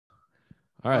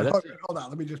All right. Hold on.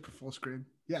 Let me just put full screen.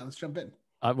 Yeah, let's jump in.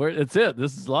 It's it.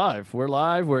 This is live. We're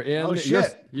live. We're in. Oh,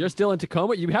 shit. You're still in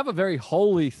Tacoma. You have a very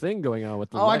holy thing going on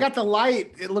with the light. I got the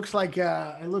light. It looks like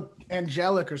I look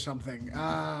angelic or something.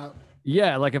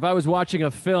 Yeah, like if I was watching a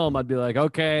film, I'd be like,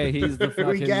 okay, he's the fucking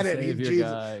we get it. savior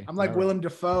guy. I'm like Willem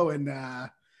Dafoe in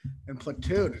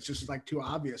Platoon. It's just like too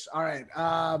obvious. All right.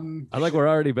 I like we're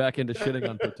already back into shitting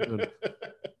on Platoon.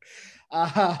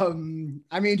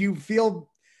 I mean, do you feel,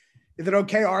 is it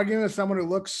okay arguing with someone who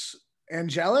looks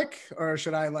angelic, or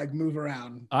should I like move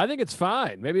around? I think it's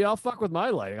fine. Maybe I'll fuck with my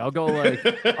lighting. I'll go like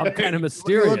I'm kind of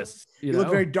mysterious. You look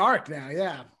very dark now.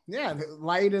 Yeah, the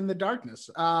light in the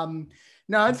darkness.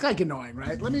 No, it's like annoying,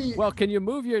 right? Well, can you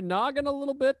move your noggin a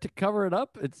little bit to cover it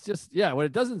up? It's just when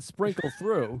it doesn't sprinkle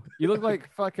through, you look like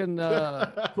fucking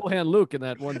Cool Hand Luke in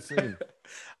that one scene.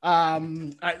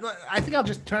 I think I'll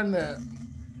just turn the.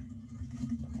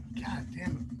 God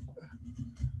damn it.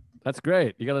 That's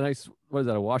great. You got a nice, what is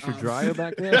that, a washer dryer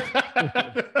back there?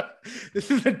 This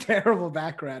is a terrible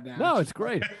background now. No, it's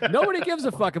great. Nobody gives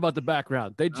a fuck about the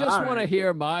background. They just want to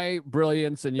hear my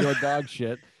brilliance and your dog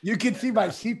shit. You can see my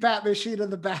CPAP machine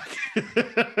in the back.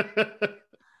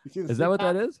 Is that what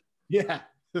that is? Yeah.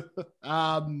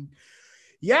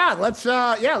 Let's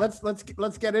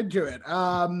get into it.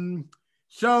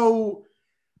 So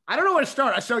I don't know where to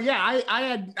start. So yeah,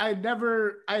 I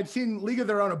had seen League of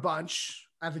Their Own a bunch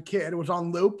as a kid. It was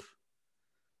on loop.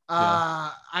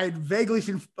 I'd vaguely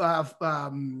seen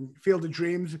Field of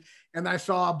Dreams, and I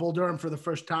saw Bull Durham for the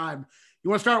first time. You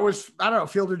want to start with, I don't know,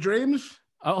 Field of Dreams?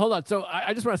 Oh, hold on. So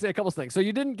I just want to say a couple of things. So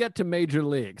you didn't get to Major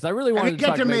League, because I really wanted to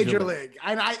get to Major League.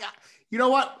 And I, you know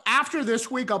what? After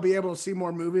this week, I'll be able to see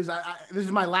more movies. This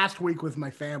is my last week with my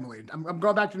family. I'm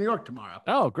going back to New York tomorrow.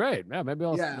 Oh, great. Yeah, maybe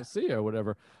I'll see you or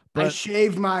whatever. But I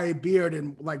shaved my beard,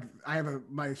 and like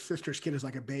my sister's kid is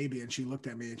like a baby, and she looked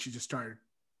at me and she just started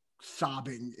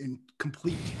sobbing in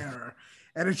complete terror.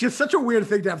 And it's just such a weird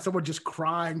thing to have someone just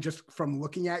crying just from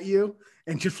looking at you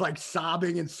and just like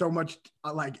sobbing in so much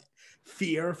like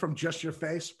fear from just your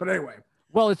face. But anyway.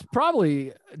 Well, it's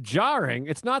probably jarring.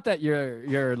 It's not that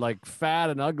you're like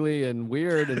fat and ugly and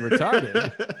weird and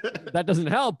retarded. That doesn't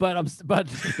help, but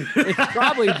it's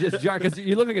probably just jarring because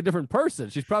you look like a different person.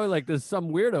 She's probably like, there's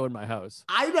some weirdo in my house.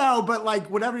 I know, but like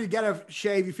whenever you get a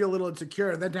shave, you feel a little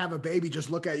insecure. And then to have a baby just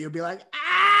look at you and be like,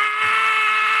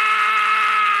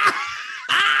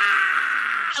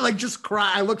 like just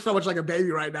cry. I look so much like a baby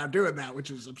right now doing that,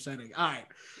 which is upsetting. All right.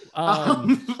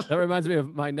 That reminds me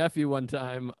of my nephew one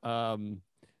time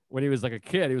when he was like a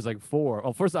kid. He was like 4.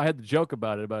 Well, first I had the joke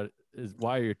about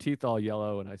why are your teeth all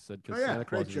yellow? And I said, because Santa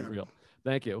Claus isn't real.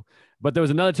 Thank you. But there was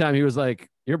another time he was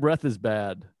like, your breath is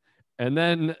bad. And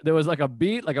then there was like a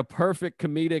beat, like a perfect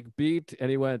comedic beat. And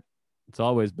he went, it's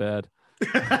always bad.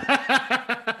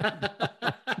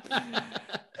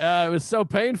 It was so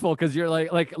painful because you're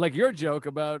like your joke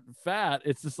about fat.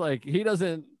 It's just like he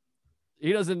doesn't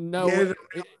know.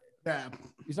 Yeah.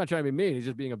 He's not trying to be mean. He's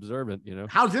just being observant, you know.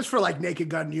 How's this for like Naked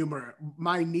Gun humor?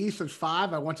 My niece is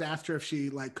 5. I once asked her if she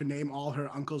like could name all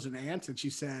her uncles and aunts, and she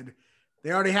said,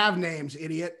 "They already have names,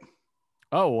 idiot."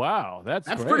 Oh wow, that's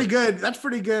pretty good. That's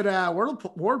pretty good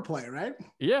wordplay, right?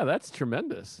 Yeah, that's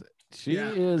tremendous. She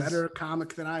is better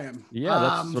comic than I am. Yeah,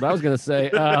 that's what I was gonna say.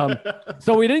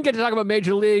 So we didn't get to talk about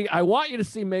Major League. I want you to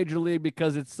see Major League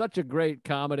because it's such a great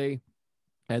comedy,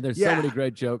 and there's so many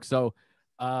great jokes. So,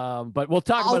 but we'll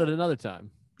talk about it another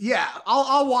time. Yeah,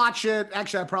 I'll watch it.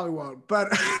 Actually, I probably won't, but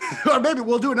or maybe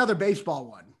we'll do another baseball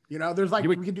one. You know, there's like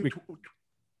we can do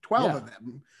 12 of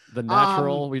them. The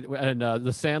Natural, and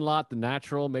The Sandlot, The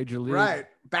Natural, Major League. Right.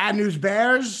 Bad News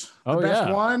Bears, the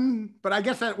best one. But I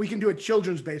guess that we can do a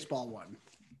children's baseball one.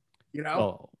 You know?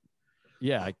 Oh,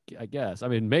 yeah, I guess. I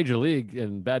mean, Major League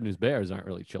and Bad News Bears aren't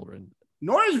really children.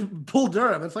 Nor is Bull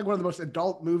Durham. It's like one of the most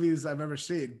adult movies I've ever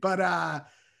seen. But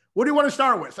what do you want to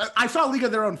start with? I saw League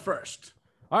of Their Own first.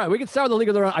 All right, we can start with the League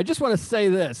of Their Own. I just want to say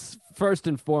this first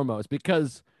and foremost,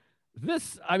 because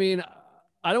this, I mean,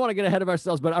 I don't want to get ahead of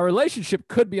ourselves, but our relationship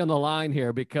could be on the line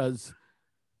here because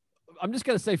I'm just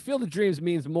going to say Field of Dreams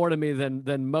means more to me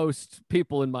than most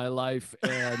people in my life.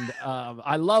 And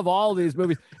I love all these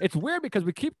movies. It's weird because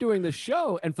we keep doing this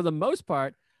show. And for the most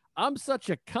part, I'm such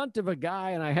a cunt of a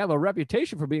guy and I have a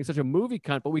reputation for being such a movie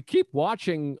cunt, but we keep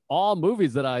watching all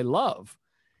movies that I love.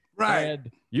 Right.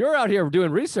 And you're out here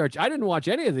doing research. I didn't watch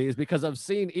any of these because I've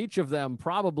seen each of them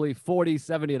probably 40,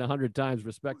 70, and 100 times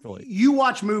respectfully. You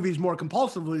watch movies more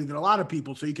compulsively than a lot of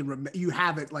people, so you can you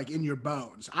have it like in your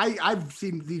bones. I've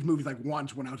seen these movies like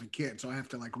once when I was a kid, so I have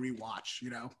to like rewatch,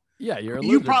 you know? Yeah, you're a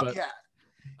loser,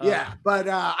 Yeah, but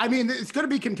I mean, it's going to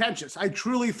be contentious. I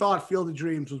truly thought Field of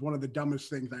Dreams was one of the dumbest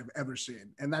things I've ever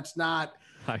seen, and that's not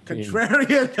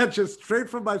contrarian. That's just straight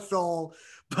from my soul.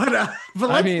 But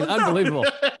let's unbelievable.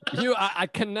 I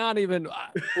cannot even.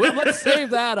 Let's save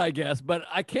that, I guess. But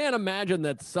I can't imagine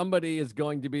that somebody is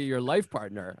going to be your life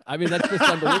partner. I mean, that's just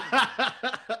unbelievable.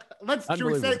 Let's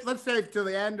save to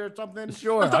the end or something.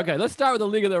 Sure. Okay. Let's start with A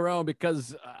League of Their Own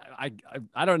because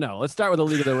I don't know. Let's start with A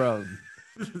League of Their Own.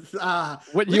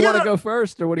 What you want to go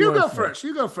first, or what do you want to say?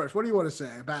 You go first. What do you want to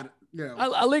say about it?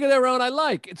 A League of Their Own, I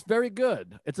like. It's very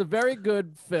good. It's a very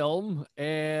good film,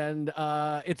 and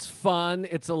it's fun.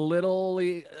 It's a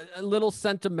little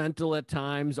sentimental at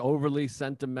times, overly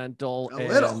sentimental. And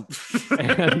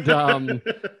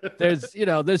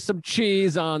there's some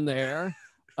cheese on there,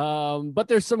 but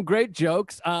there's some great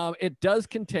jokes. It does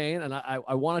contain, and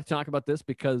I want to talk about this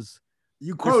because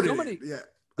you quoted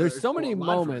there's so many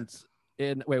moments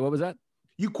in. Wait, what was that?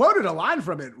 You quoted a line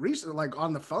from it recently, like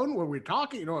on the phone where we're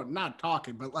talking, not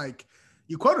talking, but like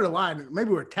you quoted a line. Maybe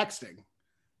we were texting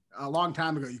a long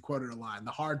time ago. You quoted a line, the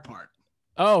hard part.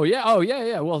 Oh,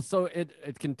 yeah. Well, so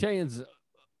it contains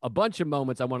a bunch of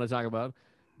moments I want to talk about.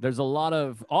 There's a lot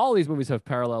of, all these movies have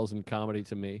parallels in comedy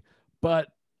to me, but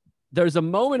there's a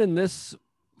moment in this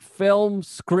film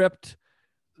script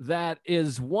that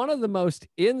is one of the most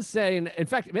insane. In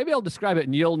fact, maybe I'll describe it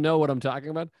and you'll know what I'm talking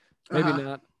about. Maybe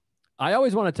not. I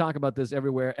always want to talk about this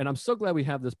everywhere, and I'm so glad we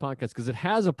have this podcast because it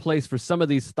has a place for some of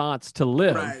these thoughts to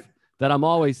live that I'm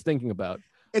always thinking about.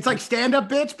 It's like stand-up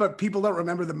bits, but people don't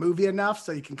remember the movie enough,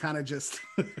 so you can kind of just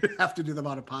have to do them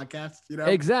on a podcast,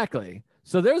 Exactly.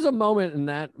 So there's a moment in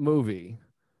that movie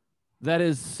that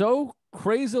is so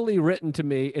crazily written to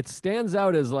me. It stands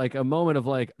out as like a moment of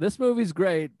like, this movie's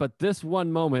great, but this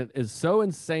one moment is so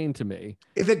insane to me.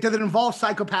 Does it involve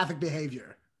psychopathic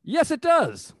behavior? Yes, it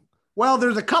does. Well,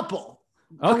 there's a couple.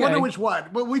 Okay. I wonder which one.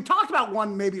 Well, we talked about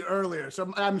one maybe earlier,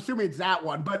 so I'm assuming it's that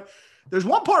one. But there's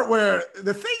one part where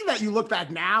the thing that you look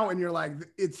back now and you're like,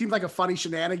 it seems like a funny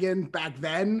shenanigan back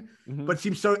then, but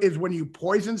seems so is when you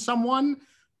poison someone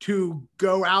to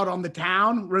go out on the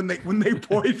town when they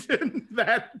poison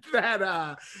that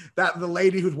the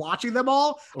lady who's watching them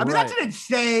all. I mean, that's an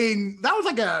insane. That was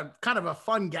like a kind of a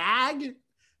fun gag,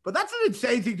 but that's an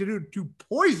insane thing to do, to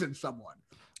poison someone.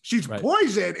 She's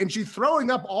poisoned and she's throwing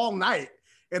up all night,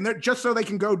 and they're just so they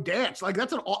can go dance. Like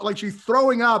like she's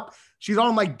throwing up. She's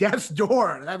on like death's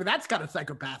door. I mean, that's kind of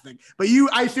psychopathic. But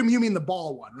I assume you mean the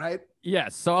ball one, right?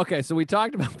 Yes. So okay. So we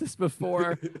talked about this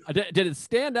before. Did it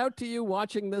stand out to you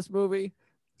watching this movie?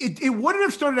 It wouldn't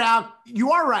have started out.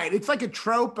 You are right. It's like a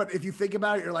trope, but if you think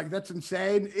about it, you're like, that's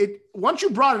insane. Once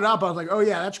you brought it up, I was like, oh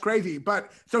yeah, that's crazy.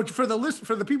 But so for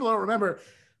the people who don't remember,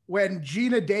 when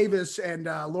Gina Davis and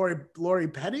Lori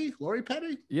Petty?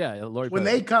 Yeah, Lori when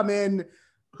Petty. they come in,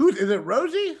 is it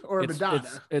Rosie or Madonna?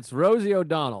 It's Rosie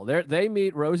O'Donnell. They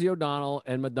meet Rosie O'Donnell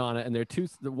and Madonna, and they're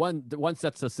one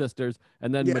sets of sisters,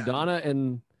 and then Madonna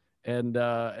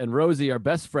and Rosie are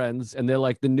best friends, and they're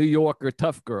like the New Yorker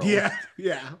tough girl. Yeah.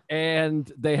 And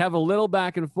they have a little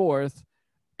back and forth,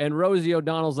 and Rosie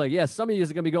O'Donnell's like, yeah, some of you are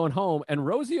gonna be going home, and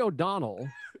Rosie O'Donnell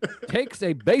takes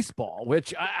a baseball,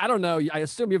 which I don't know. I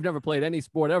assume you've never played any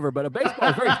sport ever, but a baseball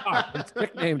is very hard. It's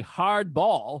nicknamed hard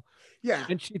ball. Yeah.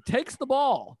 And she takes the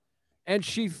ball and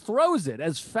she throws it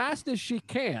as fast as she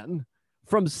can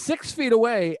from 6 feet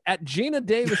away at Gina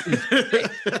Davis's face.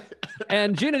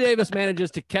 And Gina Davis manages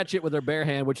to catch it with her bare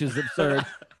hand, which is absurd.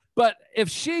 But if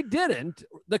she didn't,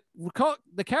 the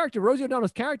character, Rosie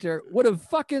O'Donnell's character, would have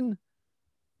fucking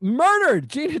murdered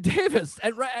Gina Davis,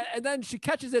 and then she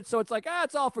catches it, so it's like,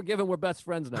 it's all forgiven. We're best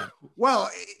friends now. Well,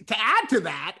 to add to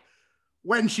that,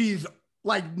 when she's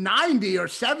like 90 or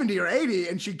 70 or 80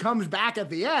 and she comes back at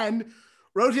the end,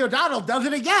 Rosie O'Donnell does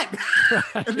it again.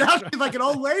 And now she's like an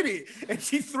old lady, and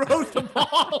she throws the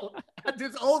ball at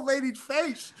this old lady's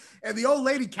face, and the old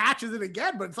lady catches it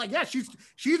again. But it's like, yeah, she's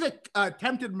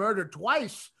attempted murder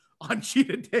twice on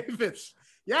Gina Davis.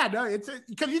 Yeah, no, it's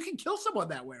because you can kill someone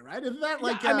that way, right? Isn't that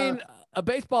like? I mean, a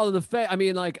baseball to the face. I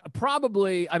mean, like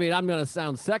probably. I mean, I'm going to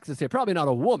sound sexist here. Probably not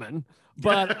a woman,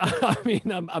 but I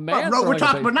mean, a man.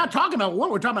 We're not talking about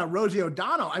one. We're talking about Rosie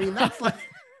O'Donnell. I mean, that's like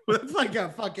that's like a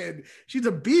fucking. She's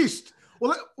a beast.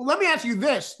 Well, let me ask you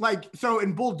this. Like, so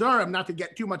in Bull Durham, not to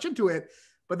get too much into it,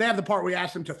 but they have the part where we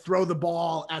asked him to throw the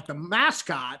ball at the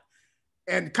mascot,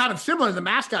 and kind of similar to the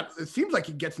mascot, it seems like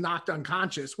he gets knocked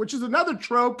unconscious, which is another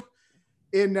trope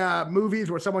in movies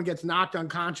where someone gets knocked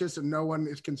unconscious and no one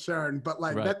is concerned, but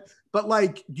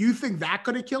like do you think that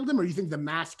could have killed him, or do you think the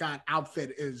mascot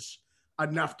outfit is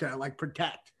enough to like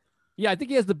protect? Yeah, I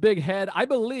think he has the big head. I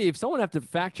believe someone have to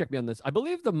fact check me on this. I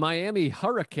believe the Miami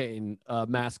Hurricane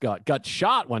mascot got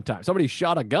shot one time. Somebody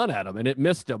shot a gun at him and it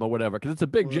missed him or whatever because it's a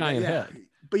big Well, giant yeah, head.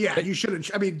 but yeah, you shouldn't.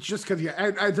 I mean, just because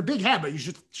it's a big head, but you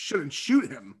just shouldn't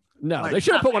shoot him. No, Like, they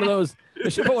should have put one of those.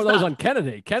 They should put one of those not- on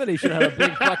Kennedy. Kennedy should have a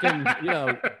big fucking,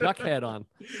 duck head on.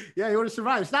 Yeah, he would have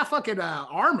survived. It's not fucking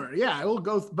armor. Yeah, it will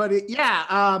go. But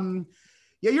yeah,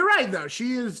 you're right though.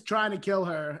 She is trying to kill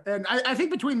her, and I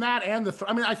think between that and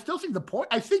I mean, I still think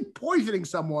I think poisoning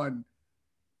someone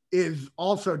is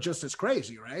also just as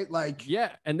crazy, right? Like,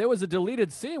 Yeah, and there was a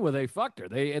deleted scene where they fucked her.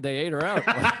 They ate her out.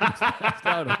 Passed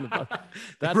out on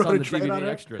that's wrote on a the train on DVD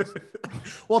her? extras.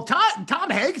 Well, Tom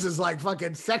Hanks is like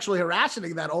fucking sexually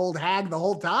harassing that old hag the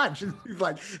whole time. He's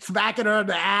like smacking her in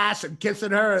the ass and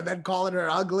kissing her and then calling her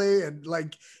ugly. And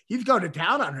like, he's going to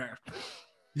town on her.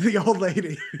 The old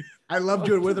lady. I loved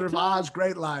you in Wizard of Oz.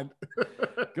 Great line.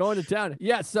 Going to town.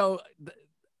 Yeah, so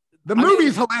The movie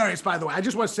is hilarious, by the way. I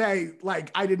just want to say,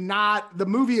 like, the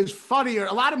movie is funnier.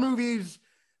 A lot of movies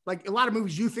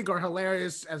you think are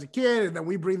hilarious as a kid, and then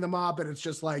we bring them up, and it's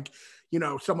just like,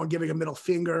 someone giving a middle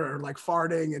finger or like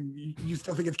farting, and you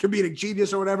still think it's comedic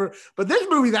genius or whatever. But this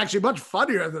movie is actually much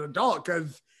funnier as an adult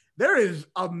because there is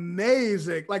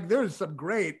amazing, like, there's some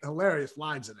great, hilarious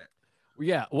lines in it.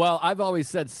 yeah, well, I've always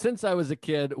said since I was a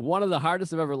kid, one of the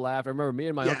hardest I've ever laughed. I remember me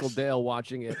and my Uncle Dale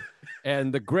watching it,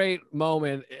 and the great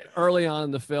moment early on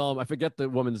in the film, I forget the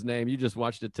woman's name. You just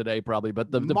watched it today, probably,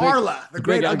 but the Marla, the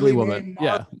great ugly woman.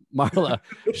 Yeah, Marla.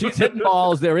 She's hitting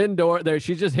balls. They're indoor.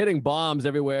 She's just hitting bombs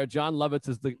everywhere. John Lovitz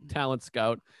is the talent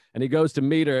scout, and he goes to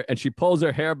meet her, and she pulls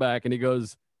her hair back, and he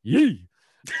goes, "Yee!"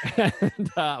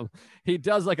 And he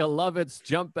does like a Lovitz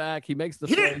jump back. He makes the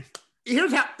face.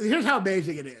 Here's how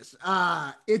amazing it is.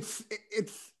 It's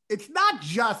not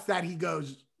just that he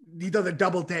does a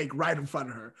double take right in front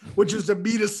of her, which is the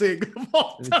meanest thing of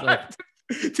all time. Like,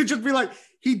 to just be like,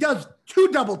 he does 2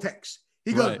 double takes.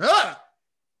 He goes, ugh.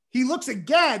 He looks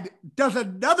again, does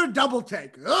another double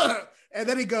take, ugh. And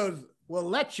then he goes, "We'll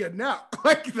let you know."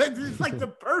 Like, it's like the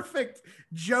perfect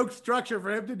joke structure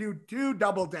for him to do 2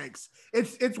 double takes.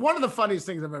 It's one of the funniest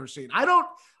things I've ever seen. I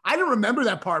don't remember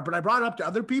that part, but I brought it up to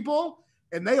other people,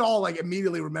 and they all like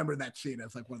immediately remember that scene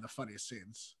as like one of the funniest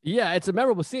scenes. Yeah, it's a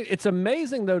memorable scene. It's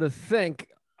amazing though to think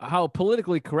how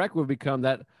politically correct we've become,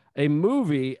 that a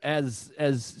movie as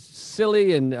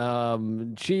silly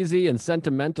and cheesy and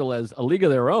sentimental as A League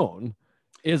of Their Own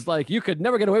is like, you could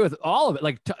never get away with all of it.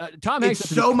 Like Tom Hanks It's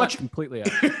so much completely out.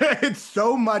 It's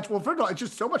so much. Well, first of all, it's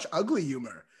just so much ugly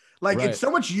humor. Like, Right. It's so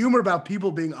much humor about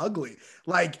people being ugly.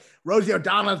 Like, Rosie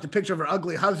O'Donnell has the picture of her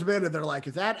ugly husband, and they're like,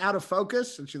 "Is that out of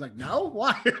focus?" And she's like, "No,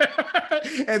 why?"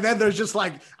 And then there's just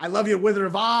like, "I love you, Wizard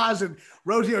of Oz," and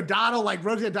Rosie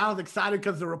O'Donnell's excited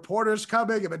because the reporter's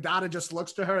coming, and Madonna just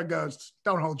looks to her and goes,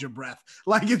 "Don't hold your breath."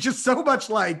 Like, it's just so much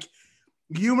like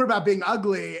humor about being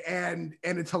ugly, and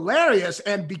it's hilarious.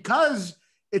 And because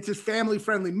it's a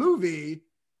family-friendly movie,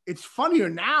 it's funnier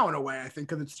now in a way, I think,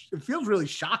 because it feels really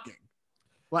shocking.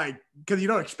 Like, because you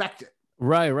don't expect it.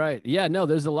 Right. Yeah, no,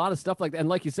 there's a lot of stuff like that. And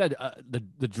like you said,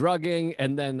 the drugging,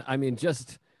 and then, I mean,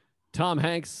 just Tom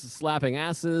Hanks slapping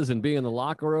asses and being in the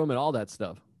locker room and all that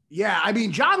stuff. Yeah, I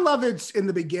mean, John Lovitz in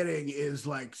the beginning is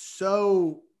like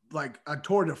so like a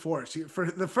tour de force.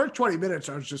 For the first 20 minutes,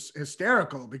 I was just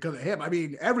hysterical because of him. I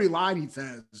mean, every line he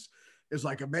says is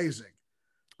like amazing.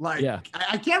 Like, Yeah.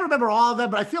 I can't remember all of them,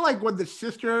 but I feel like when the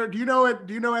sister, do you know it?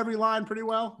 Do you know every line pretty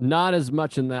well? Not as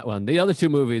much in that one. The other 2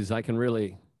 movies, I can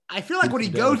really. I feel like when he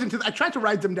goes into, I tried to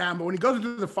write them down, but when he goes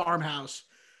into the farmhouse,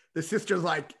 the sister's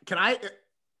like, can I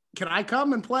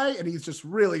come and play? And he's just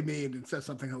really mean and says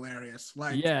something hilarious.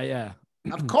 Like, Yeah.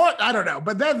 of course, I don't know.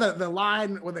 But then the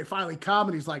line when they finally come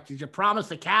and he's like, "Did you promise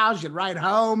the cows you'd ride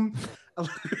home?"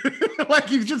 Like,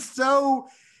 he's just so.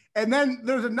 And then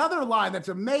there's another line that's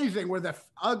amazing where the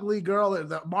ugly girl,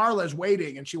 the Marla, is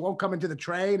waiting and she won't come into the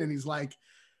train. And he's like,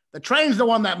 "The train's the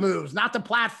one that moves, not the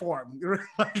platform."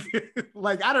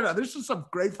 like, I don't know. There's just some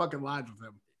great fucking lines with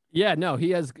him. Yeah, no,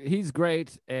 he's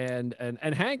great. And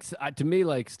Hanks, to me,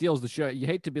 like, steals the show. You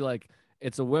hate to be like,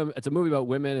 it's a movie about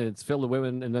women and it's filled with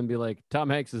women, and then be like, Tom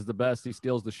Hanks is the best, he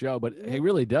steals the show, but he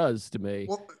really does to me.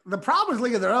 Well, the problem with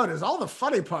League of Their Own is all the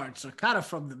funny parts are kind of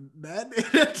from the men.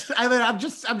 I mean, I'm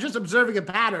just observing a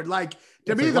pattern. Like,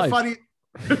 to me, the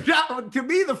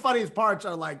funniest parts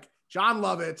are like John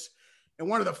Lovitz, and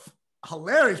one of the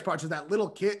hilarious parts is that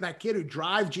kid who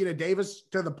drives Gina Davis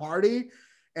to the party.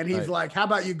 And he's like, "How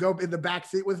about you go in the back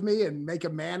seat with me and make a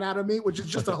man out of me?" Which is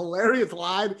just a hilarious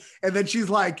line. And then she's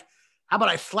like, "How about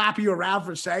I slap you around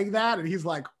for saying that?" And he's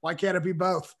like, "Why can't it be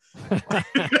both?"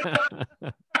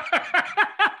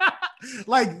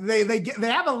 like they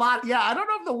have a lot. Yeah, I don't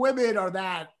know if the women are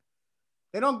that.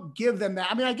 They don't give them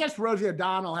that. I mean, I guess Rosie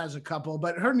O'Donnell has a couple,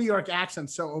 but her New York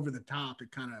accent's so over the top.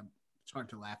 It's hard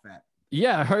to laugh at.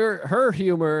 Yeah, her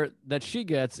humor that she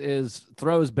gets is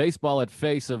throws baseball at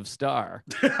face of star.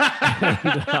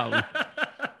 And,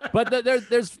 but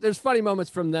there's funny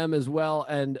moments from them as well,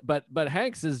 but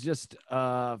Hanks is just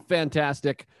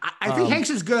fantastic. I think Hanks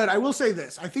is good. I will say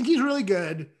this: I think he's really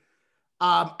good.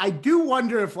 I do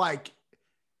wonder if like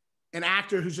an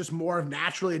actor who's just more of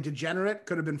naturally a degenerate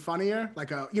could have been funnier,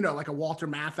 like a Walter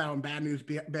Matthau in Bad News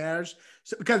Bears,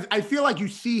 because I feel like you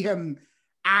see him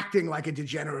acting like a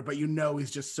degenerate, but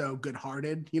he's just so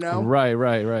good-hearted,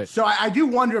 Right. So I do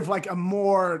wonder if like a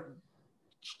more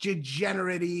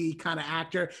degenerate-y kind of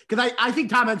actor, because I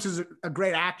think Tom Hanks is a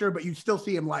great actor, but you still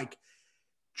see him like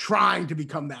trying to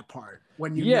become that part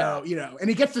when and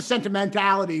he gets the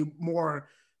sentimentality more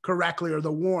correctly, or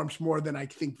the warmth more than I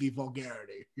think the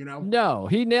vulgarity, No,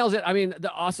 he nails it. I mean,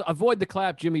 also avoid the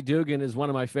clap. Jimmy Dugan is one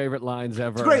of my favorite lines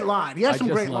ever. It's a great line. He has some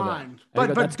great lines,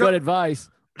 but that's good advice.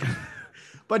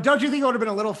 But don't you think it would have been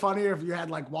a little funnier if you had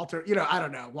like Walter, I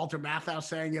don't know, Walter Matthau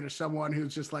saying it, or someone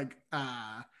who's just like,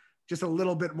 just a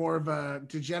little bit more of a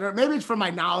degenerate. Maybe it's from my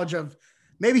knowledge of,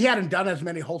 maybe he hadn't done as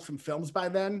many wholesome films by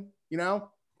then,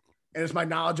 and it's my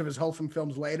knowledge of his wholesome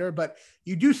films later. But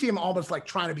you do see him almost like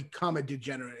trying to become a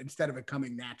degenerate instead of it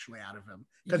coming naturally out of him,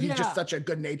 because he's just such a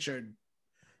good-natured.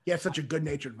 He has such a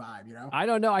good-natured vibe, I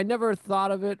don't know. I never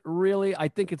thought of it really. I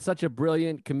think it's such a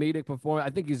brilliant comedic performance. I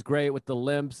think he's great with the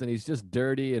limps, and he's just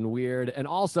dirty and weird. And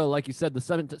also, like you said, the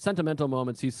sentimental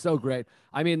moments, he's so great.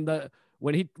 I mean,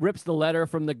 when he rips the letter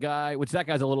from the guy, which that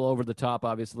guy's a little over the top,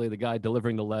 obviously, the guy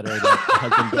delivering the letter. Where's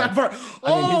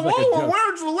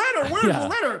the letter? Where's the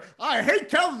letter? I hate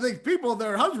telling these people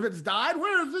their husbands died.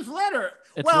 Where is this letter?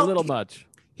 It's a little much.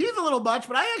 He's a little much,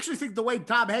 but I actually think the way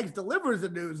Tom Hanks delivers the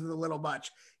news is a little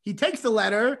much. He takes the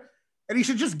letter and he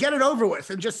should just get it over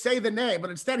with and just say the name. But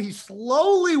instead, he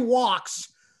slowly walks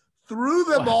through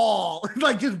them all,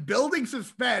 like just building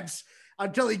suspense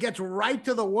until he gets right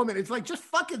to the woman. It's like, just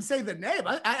fucking say the name.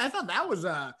 I thought that was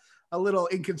a little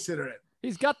inconsiderate.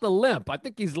 He's got the limp. I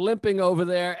think he's limping over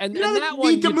there. And you don't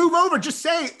need to move over. Just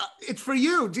say, it's for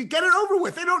you. Just get it over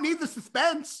with. They don't need the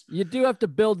suspense. You do have to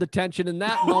build the tension in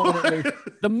that moment.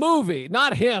 The movie,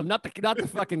 not him, not the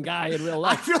fucking guy in real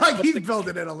life. I feel like he's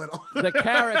building it a little. The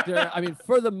character, I mean,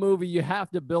 for the movie, you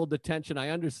have to build the tension. I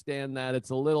understand that.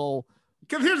 It's a little...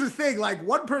 Because here's the thing, like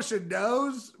one person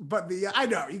knows, but I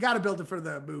know, you got to build it for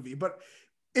the movie. But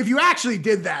if you actually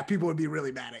did that, people would be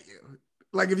really mad at you.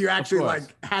 Like if you actually like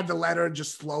had the letter and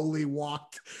just slowly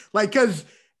walked, like, because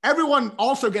everyone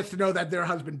also gets to know that their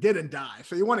husband didn't die.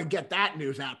 So you want to get that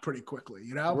news out pretty quickly,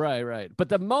 Right. But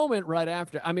the moment right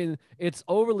after, I mean, it's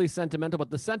overly sentimental, but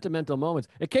the sentimental moments,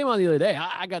 it came on the other day.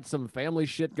 I got some family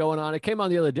shit going on. It came on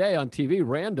the other day on TV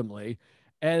randomly.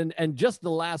 And just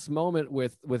the last moment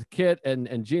with Kit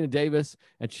and Gina Davis,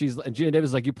 and Gina Davis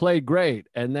is like, you played great.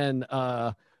 And then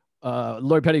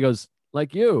Lori Petty goes,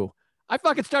 like you. I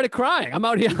fucking started crying. I'm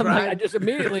out here. I just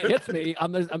immediately hits me.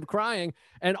 I'm crying.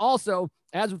 And also,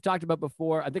 as we've talked about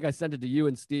before, I think I sent it to you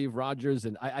and Steve Rogers,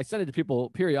 and I sent it to people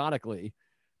periodically.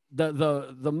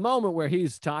 The moment where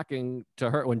he's talking to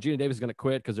her when Gina Davis is going to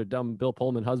quit because her dumb Bill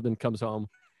Pullman husband comes home,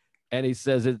 and he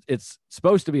says it's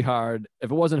supposed to be hard.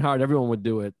 If it wasn't hard, everyone would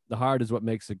do it. The hard is what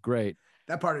makes it great.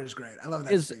 That part is great. I love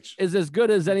that speech. Is as good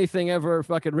as anything ever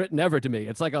fucking written ever to me.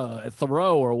 It's like a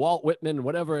Thoreau or Walt Whitman,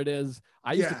 whatever it is.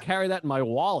 I used to carry that in my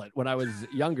wallet when I was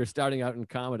younger, starting out in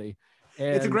comedy.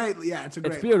 And it's great. It's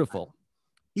beautiful.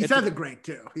 He says it great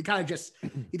too. He kind of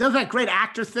he does that great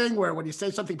actor thing where when you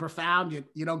say something profound,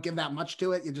 you don't give that much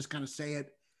to it. You just kind of say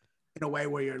it in a way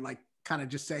where you're like kind of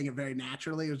just saying it very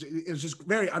naturally. It was just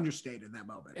very understated in that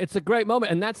moment. It's a great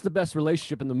moment. And that's the best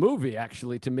relationship in the movie,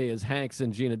 actually, to me, is Hanks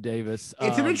and Gina Davis.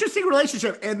 It's an interesting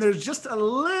relationship. And there's just a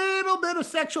little bit of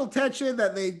sexual tension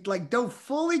that they like don't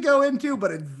fully go into,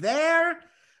 but it's there.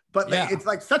 But it's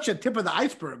like such a tip of the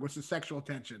iceberg with the sexual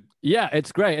tension. Yeah,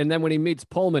 it's great. And then when he meets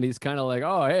Pullman, he's kind of like,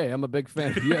 oh, hey, I'm a big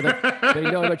fan of you.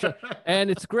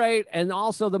 And it's great. And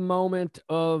also the moment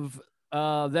of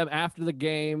them after the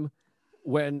game,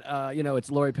 when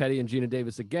it's Lori Petty and Gina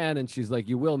Davis again, and she's like,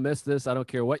 you will miss this, I don't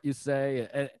care what you say.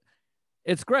 And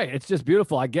it's great. It's just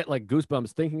beautiful. I get like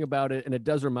goosebumps thinking about it, and it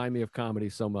does remind me of comedy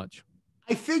so much.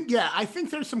 I think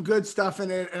there's some good stuff in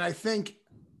it, and I think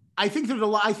there's a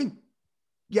lot.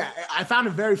 I found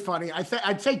it very funny.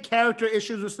 I'd say character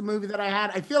issues was the movie that I had.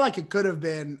 I feel like it could have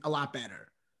been a lot better.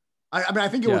 I mean, I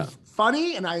think it was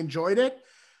funny and I enjoyed it,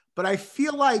 but I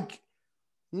feel like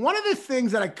one of the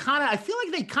things that I feel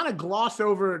like they kind of gloss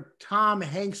over Tom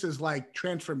Hanks's like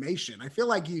transformation. I feel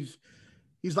like he's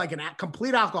like a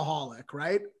complete alcoholic,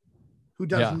 right? Who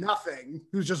does nothing,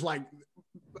 who's just like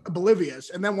oblivious.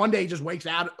 And then one day he just wakes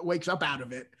up out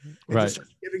of it and just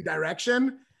starts giving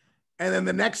direction. And then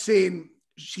the next scene,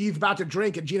 she's about to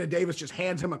drink and Gina Davis just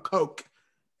hands him a Coke.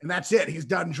 And that's it. He's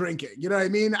done drinking. You know what I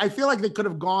mean? I feel like they could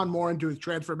have gone more into his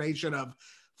transformation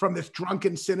from this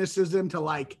drunken cynicism to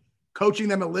like coaching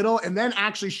them a little and then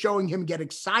actually showing him get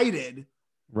excited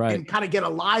and kind of get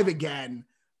alive again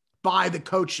by the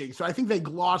coaching. So I think they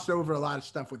glossed over a lot of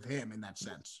stuff with him in that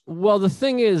sense. Well, the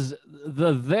thing is,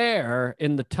 the there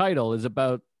in the title is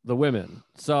about the women.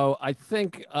 So I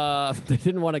think they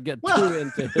didn't want to get too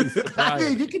into his I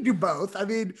mean, you can do both. I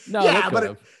mean, no, yeah,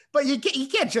 but you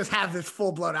can't just have this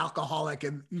full-blown alcoholic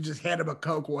and you just hand him a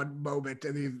Coke one moment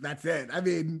and that's it. I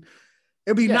mean,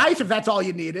 it'd be nice if that's all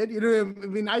you needed. You know,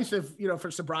 it'd be nice if, you know,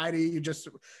 for sobriety, you're just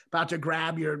about to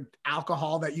grab your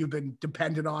alcohol that you've been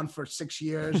dependent on for 6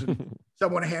 years and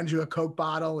someone hands you a Coke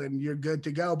bottle and you're good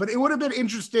to go. But it would have been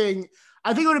interesting.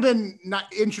 I think it would have been not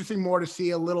interesting more to see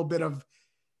a little bit of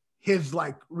his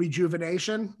like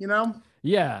rejuvenation, you know?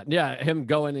 Yeah. Him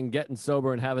going and getting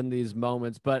sober and having these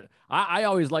moments. But I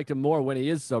always liked him more when he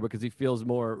is sober because he feels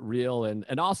more real. And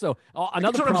also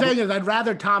another what I'm saying is I'd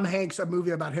rather Tom Hanks a movie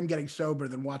about him getting sober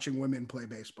than watching women play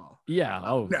baseball. Yeah.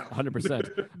 Oh, no.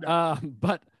 100%. No.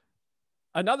 But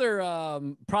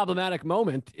another problematic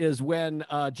moment is when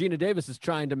Gina Davis is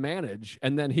trying to manage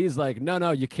and then he's like,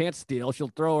 no, you can't steal.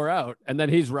 She'll throw her out. And then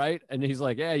he's right. And he's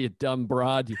like, yeah, you dumb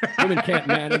broad. Women can't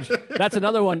manage. That's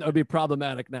another one that would be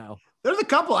problematic now. There's a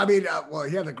couple. I mean,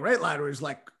 he had a great line where he's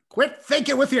like, quit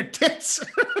thinking with your tits.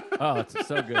 Oh, it's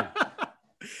so good.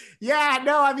 Yeah,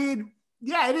 no, I mean,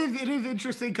 yeah, it is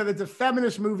interesting because it's a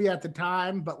feminist movie at the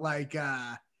time, but like,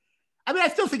 I mean, I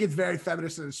still think it's very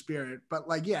feminist in the spirit, but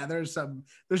like, yeah, there's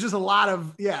just a lot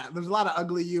of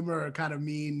ugly humor or kind of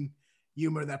mean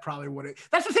humor that probably wouldn't.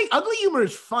 That's the thing. Ugly humor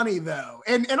is funny though.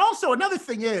 And also another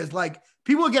thing is like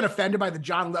people get offended by the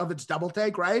John Lovitz double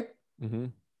take, right? Mm-hmm.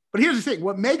 But here's the thing.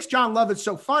 What makes John Lovitz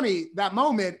so funny that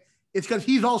moment is because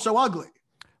he's also ugly.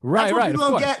 Right. People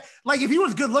don't get. Like if he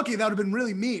was good looking, that would have been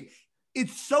really mean.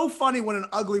 It's so funny when an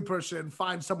ugly person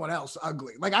finds someone else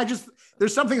ugly. Like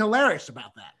there's something hilarious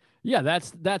about that. Yeah,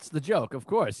 that's the joke, of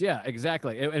course. Yeah,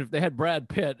 exactly. If they had Brad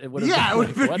Pitt, it would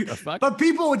have been what the fuck? But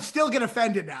people would still get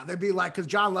offended now. They'd be like, because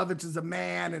John Lovitz is a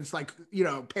man, and it's like, you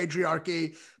know,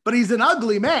 patriarchy, but he's an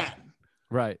ugly man.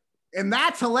 Right. And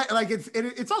that's hilarious. Like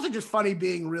it's also just funny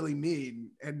being really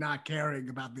mean and not caring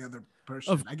about the other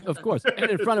person. Of course.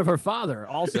 And in front of her father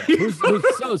also, who's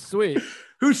so sweet.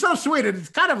 Who's so sweet. And it's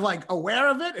kind of like aware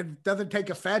of it and doesn't take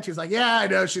offense. He's like, yeah, I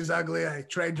know she's ugly. I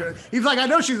trained her. He's like, I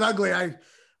know she's ugly.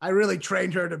 I really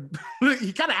trained her to,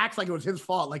 he kind of acts like it was his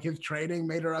fault. Like his training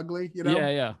made her ugly, you know?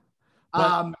 Yeah.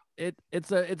 But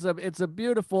it's a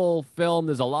beautiful film.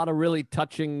 There's a lot of really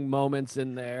touching moments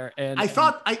in there. And I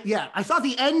thought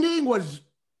the ending was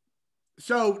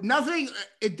so nothing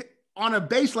on a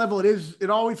base level. It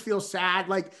always feels sad.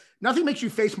 Like nothing makes you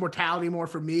face mortality more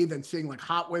for me than seeing like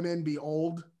hot women be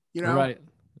old, you know? Right.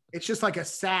 It's just like a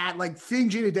sad, like seeing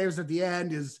Gina Davis at the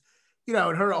end is, you know,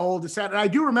 and her old is sad. And I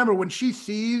do remember when she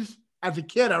sees as a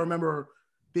kid, I remember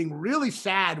being really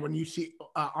sad when you see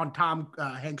on Tom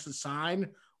Hanks' sign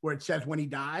where it says when he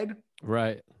died.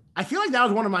 Right. I feel like that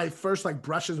was one of my first like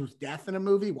brushes with death in a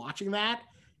movie, watching that.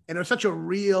 And it was such a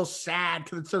real sad,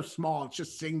 because it's so small. It's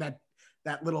just seeing that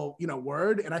little, you know,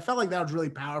 word. And I felt like that was really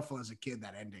powerful as a kid,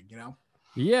 that ending, you know?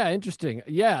 Yeah. Interesting.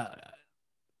 Yeah.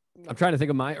 I'm trying to think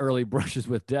of my early brushes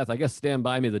with death. I guess Stand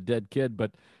By Me, the Dead Kid,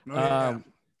 but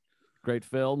great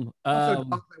film. I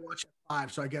watched at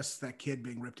 5, so I guess that kid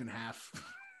being ripped in half.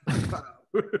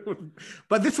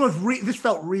 But this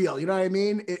felt real. You know what I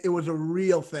mean? It was a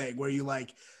real thing where you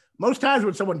like, most times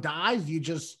when someone dies, you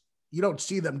don't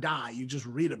see them die. You just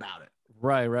read about it.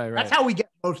 Right. That's how we get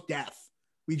most death.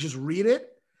 We just read it.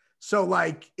 So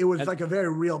like, it was like a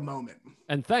very real moment.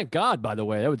 And thank God, by the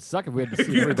way, that would suck if we had to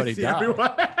see everybody die.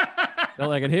 They're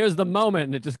like, and here's the moment,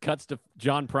 and it just cuts to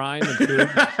John Prine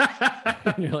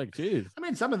and you're like, geez. I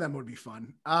mean, some of them would be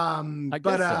fun. I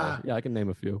guess so. Yeah, I can name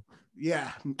a few.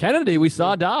 Yeah. Kennedy, we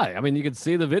saw die. I mean, you could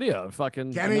see the video.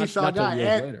 Fucking Kennedy saw die.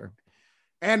 Later.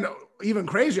 And even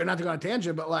crazier, not to go on a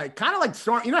tangent, but like kind of like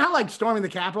storm. You know how like storming the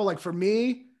Capitol, like for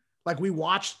me, like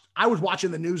I was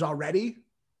watching the news already.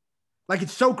 Like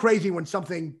it's so crazy when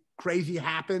something crazy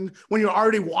happened, when you're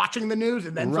already watching the news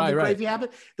and then something crazy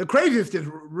happened. The craziest is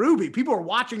Ruby. People are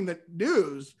watching the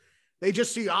news. They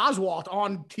just see Oswald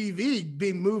on TV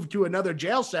being moved to another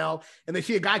jail cell, and they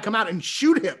see a guy come out and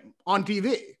shoot him on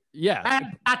TV. Yeah.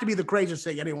 That had to be the craziest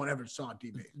thing anyone ever saw on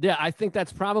TV. Yeah, I think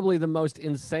that's probably the most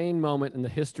insane moment in the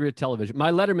history of television.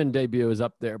 My Letterman debut is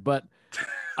up there, but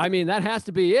I mean, that has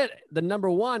to be it, the number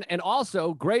one. And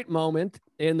also, great moment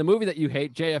in the movie that you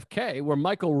hate, JFK, where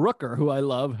Michael Rooker, who I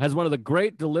love, has one of the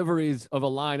great deliveries of a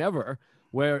line ever,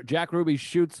 where Jack Ruby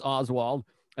shoots Oswald,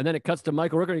 and then it cuts to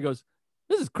Michael Rooker, and he goes,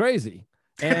 "This is crazy."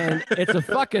 And it's a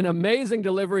fucking amazing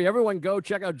delivery. Everyone go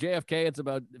check out JFK. It's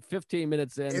about 15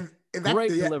 minutes in.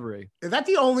 Great delivery. Is that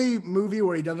the only movie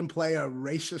where he doesn't play a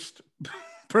racist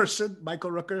person, Michael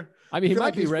Rooker? I mean, he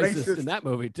might be racist in that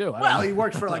movie too. Well, he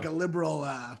works for like a liberal,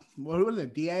 what was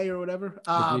it, DA or whatever?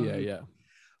 DA, yeah.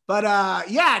 But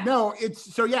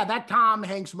that Tom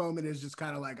Hanks moment is just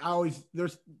kind of like,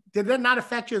 did that not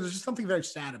affect you? There's just something very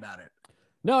sad about it.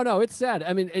 No, it's sad.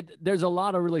 I mean, there's a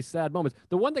lot of really sad moments.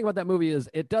 The one thing about that movie is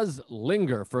it does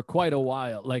linger for quite a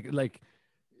while. Like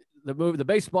the movie, the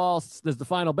baseball, there's the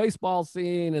final baseball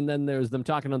scene, and then there's them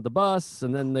talking on the bus,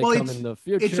 and then they come in the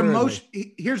future. It's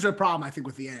here's the problem, I think,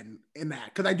 with the end in that,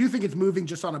 because I do think it's moving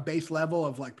just on a base level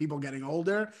of like people getting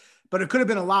older, but it could have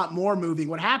been a lot more moving.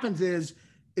 What happens is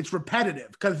it's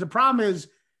repetitive, because the problem is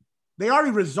they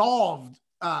already resolved,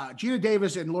 Gina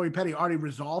Davis and Lori Petty already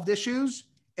resolved issues,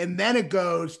 and then it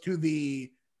goes to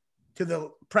the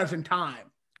present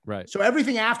time. Right. So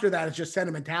everything after that is just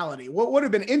sentimentality. What would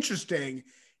have been interesting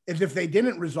is if they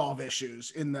didn't resolve issues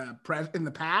in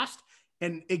the past,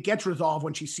 and it gets resolved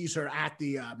when she sees her at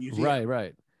the museum.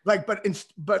 Right. Like, but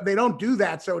they don't do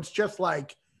that. So it's just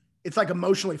like, it's like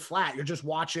emotionally flat. You're just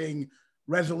watching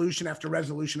resolution after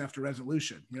resolution after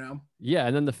resolution, you know? Yeah.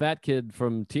 And then the fat kid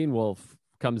from Teen Wolf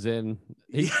comes in.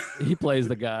 He plays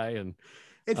the guy, and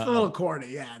it's a little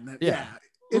corny. Yeah.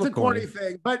 It's a corny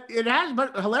thing, but it has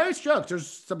hilarious jokes. There's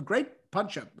some great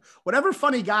punch up. Whatever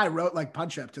funny guy wrote like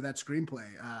punch up to that screenplay,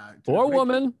 or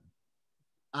woman.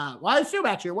 Well, I assume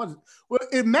actually it wasn't. Well,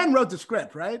 men wrote the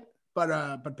script, right?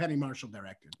 But Penny Marshall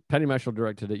directed. Penny Marshall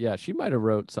directed it. Yeah, she might have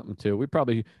wrote something too. We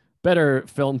probably better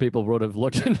film people would have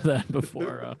looked into that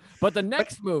before. But the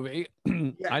next movie,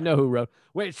 I know who wrote.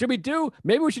 Wait,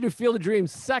 maybe we should do Field of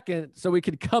Dreams second, so we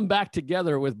could come back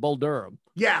together with Bull Durham.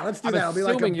 Yeah, let's do that.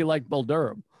 Assuming you like Bull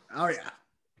Durham. Oh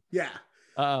yeah.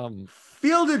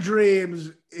 Field of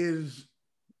Dreams is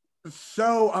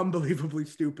so unbelievably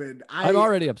stupid. I'm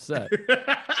already upset.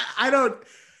 I don't know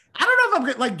if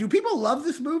I'm like, do people love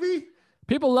this movie?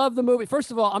 People love the movie.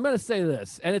 First of all, I'm going to say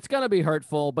this, and it's going to be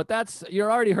hurtful, but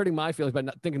you're already hurting my feelings by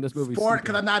not thinking this movie's sport,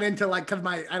 because I'm not into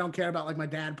I don't care about like my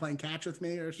dad playing catch with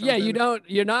me or something. Yeah,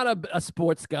 you're not a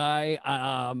sports guy.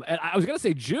 And I was going to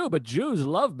say Jew, but Jews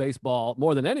love baseball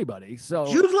more than anybody.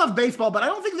 So Jews love baseball, but I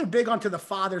don't think they're big onto the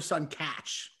father-son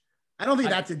catch. I don't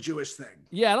think that's a Jewish thing.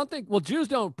 Yeah, I don't think. Well, Jews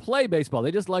don't play baseball; they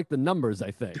just like the numbers.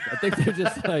 I think they're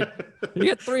just like you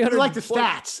get 300. They like the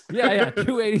stats. Yeah,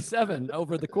 287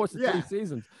 over the course of 3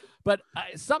 seasons. But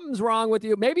something's wrong with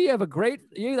you. Maybe you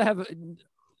either have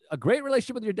a great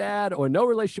relationship with your dad, or no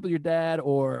relationship with your dad,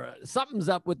 or something's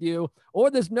up with you, or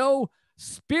there's no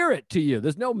spirit to you.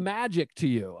 There's no magic to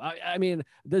you. I mean,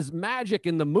 there's magic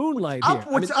in the moonlight here.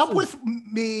 What's up with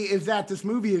me is that this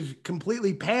movie is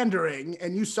completely pandering,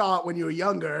 and you saw it when you were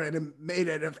younger, and it made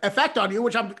an effect on you,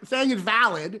 which I'm saying is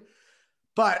valid.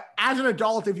 But as an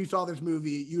adult, if you saw this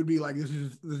movie, you would be like, this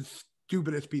is the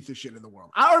stupidest piece of shit in the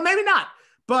world. Or maybe not.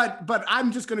 But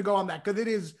I'm just going to go on that, because it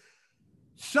is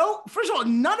so, first of all,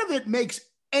 none of it makes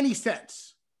any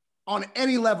sense on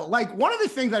any level. Like, one of the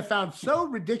things I found so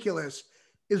ridiculous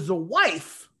is the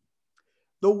wife.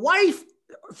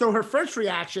 So her first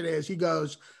reaction is, he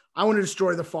goes, I want to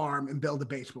destroy the farm and build a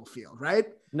baseball field, right?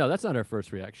 No, that's not her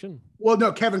first reaction. Well,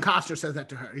 no, Kevin Costner says that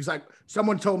to her. He's like,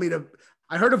 someone told me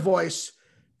I heard a voice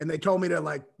and they told me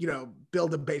to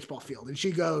build a baseball field. And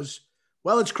she goes,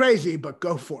 well, it's crazy, but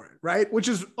go for it, right? Which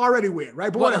is already weird,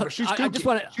 right? But whatever. She's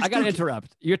kooky. I got to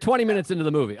interrupt. You're 20 minutes into the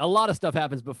movie. A lot of stuff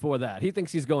happens before that. He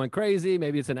thinks he's going crazy.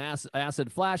 Maybe it's an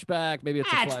acid flashback. Maybe it's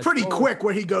it's pretty quick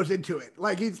where he goes into it.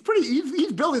 Like, he's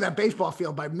building that baseball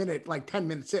field by 10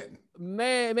 minutes in.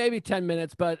 Maybe 10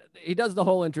 minutes, but he does the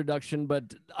whole introduction,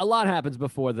 but a lot happens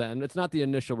before then. It's not the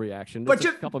initial reaction. It's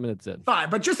just a couple minutes in. Fine,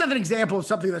 but just as an example of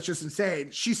something that's just insane,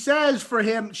 she says for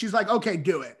him, she's like, okay,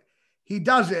 do it. He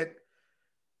does it.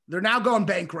 They're now going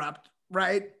bankrupt,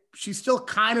 right? She's still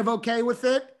kind of okay with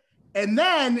it. And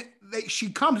then she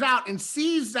comes out and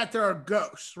sees that there are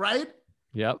ghosts, right?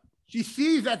 Yep. She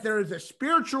sees that there is a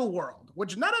spiritual world,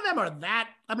 which none of them are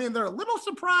that. I mean, they're a little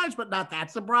surprised, but not that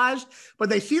surprised. But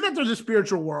they see that there's a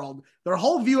spiritual world. Their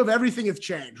whole view of everything has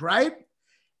changed, right?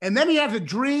 And then he has a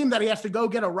dream that he has to go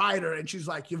get a rider. And she's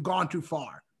like, you've gone too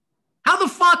far. How the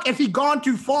fuck has he gone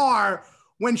too far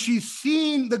when she's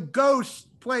seen the ghosts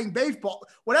playing baseball.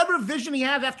 Whatever vision he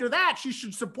has after that, she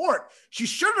should support. She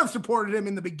shouldn't have supported him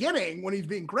in the beginning when he's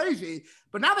being crazy.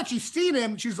 But now that she's seen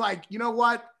him, she's like, you know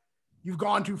what? You've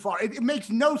gone too far. It makes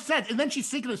no sense. And then she's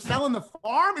thinking of selling the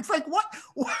farm. It's like, what?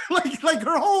 Like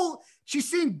her whole, she's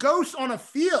seeing ghosts on a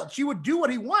field. She would do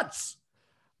what he wants.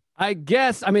 I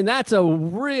guess. I mean, that's a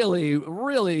really,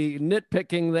 really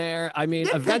nitpicking there. I mean,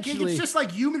 eventually, it's just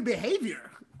like human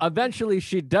behavior. Eventually,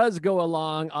 she does go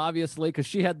along, obviously, because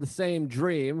she had the same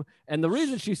dream. And the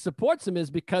reason she supports him is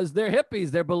because they're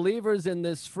hippies. They're believers in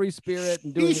this free spirit.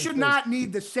 And he should not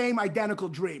need the same identical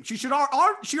dream. She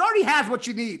already has what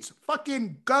she needs.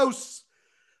 Fucking ghosts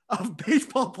of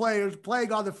baseball players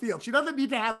playing on the field. She doesn't need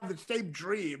to have the same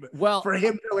dream for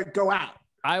him to like go out.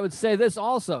 I would say this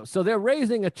also. So they're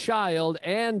raising a child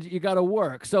and you got to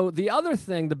work. So the other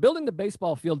thing, the building the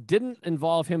baseball field didn't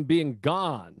involve him being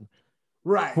gone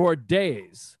for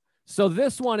days. So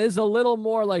this one is a little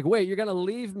more like, wait, you're going to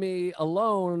leave me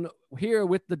alone here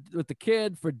with the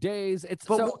kid for days.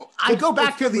 I go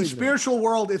back to the spiritual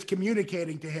world is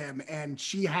communicating to him and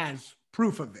she has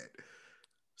proof of it.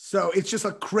 So it's just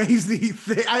a crazy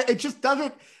thing. It just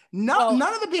doesn't, none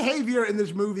of the behavior in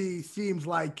this movie seems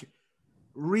like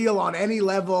real on any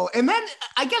level. And then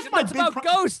I guess it's about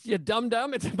ghosts, you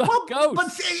dum-dum. It's about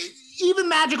ghosts. But even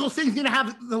magical things need to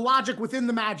have the logic within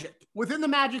the magic. Within the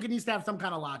magic, it needs to have some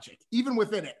kind of logic, even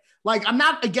within it. Like, I'm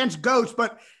not against ghosts,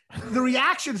 but the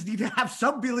reactions need to have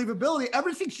some believability.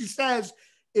 Everything she says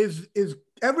is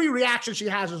every reaction she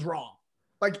has is wrong.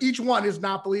 Like, each one is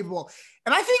not believable.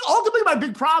 And I think ultimately my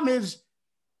big problem is,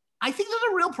 I think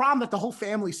there's a real problem that the whole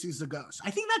family sees the ghost.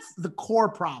 I think that's the core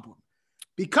problem.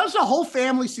 Because the whole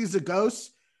family sees the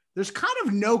ghosts, there's kind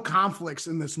of no conflicts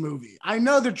in this movie. I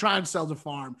know they're trying to sell the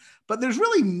farm, but there's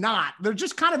really not. They're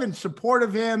just kind of in support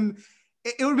of him.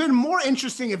 It would have been more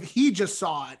interesting if he just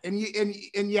saw it and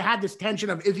you had this tension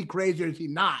of, is he crazy or is he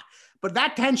not? But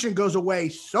that tension goes away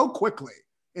so quickly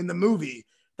in the movie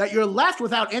that you're left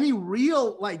without any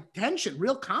real like tension,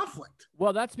 real conflict.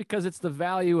 Well, that's because it's the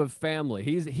value of family.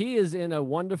 He is in a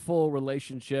wonderful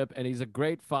relationship and he's a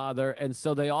great father. And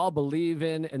so they all believe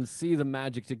in and see the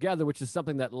magic together, which is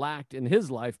something that lacked in his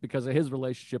life because of his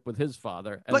relationship with his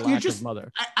father and his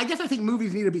mother. I guess I think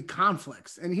movies need to be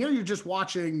conflicts. And here you're just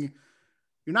watching,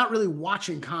 you're not really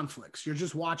watching conflicts. You're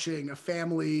just watching a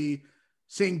family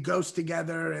seeing ghosts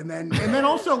together. And then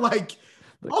also like,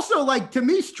 to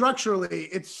me, structurally,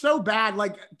 it's so bad.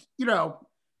 Like, you know,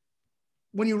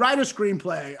 when you write a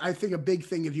screenplay, I think a big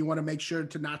thing is you want to make sure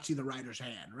to not see the writer's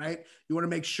hand, right? You want to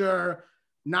make sure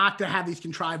not to have these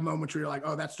contrived moments where you're like,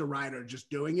 oh, that's the writer just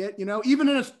doing it, you know, even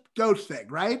in a ghost thing,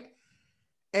 right?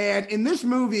 And in this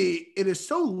movie, it is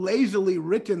so lazily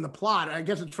written, the plot, I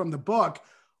guess it's from the book,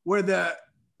 where the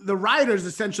writer is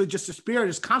essentially just the spirit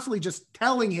is constantly just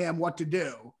telling him what to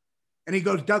do. And he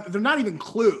goes, they're not even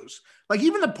clues. Like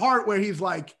even the part where he's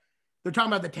like, they're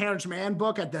talking about the Terrence Mann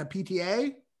book at the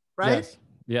PTA, right?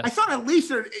 Yes. I thought at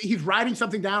least he's writing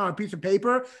something down on a piece of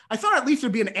paper. I thought at least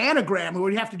there'd be an anagram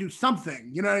where you have to do something,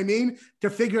 you know what I mean? To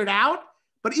figure it out.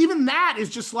 But even that is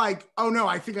just like, oh no,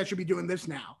 I think I should be doing this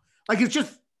now. Like it's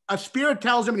just a spirit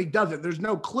tells him and he does it. There's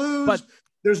no clues.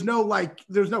 There's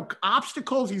no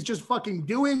obstacles. He's just fucking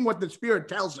doing what the spirit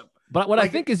tells him. But what I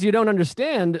think is you don't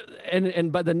understand,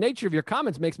 and by the nature of your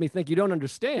comments makes me think you don't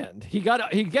understand. He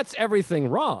gets everything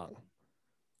wrong.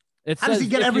 How does he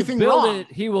get everything wrong?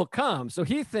 He will come. So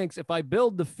he thinks if I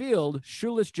build the field,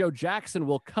 Shoeless Joe Jackson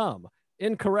will come.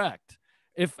 Incorrect.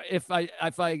 If I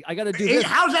got to do this.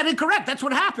 How's that incorrect? That's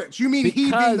what happens. You mean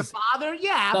he being the father?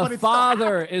 Yeah, but it's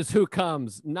father is who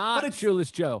comes, not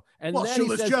Shoeless Joe. And then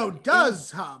Shoeless Joe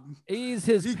does come. Ease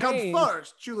his pain. He comes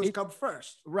first. Shoeless comes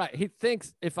first. Right. He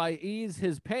thinks if I ease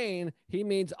his pain, he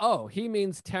means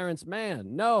Terrence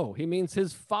Mann. No, he means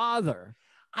his father.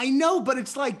 I know, but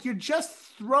it's like you're just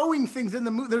throwing things in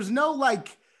the movie. There's no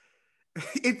like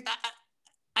it.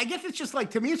 I guess it's just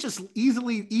like, to me, it's just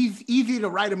easy to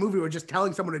write a movie where just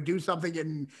telling someone to do something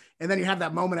and then you have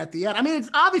that moment at the end. I mean, it's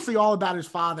obviously all about his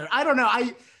father. I don't know.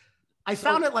 I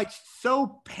found it like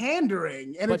so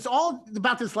pandering and it's all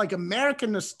about this like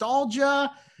American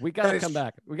nostalgia. We got to come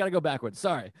back. We got to go backwards.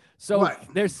 Sorry. So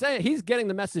they're saying he's getting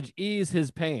the message, ease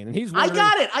his pain. And he's I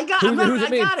got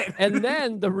it. And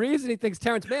then the reason he thinks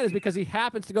Terrence Mann is because he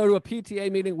happens to go to a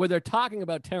PTA meeting where they're talking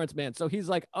about Terrence Mann. So he's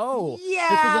like, oh, yeah,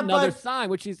 this is another sign,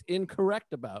 which he's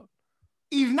incorrect about.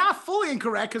 He's not fully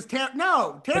incorrect because Terrence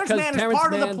Mann is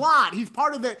part of the plot. He's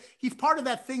part of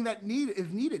that thing that is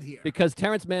needed here. Because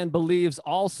Terrence Mann believes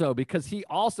also, because he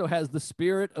also has the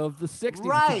spirit of the 60s.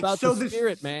 Right. It's about the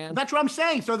spirit, man. That's what I'm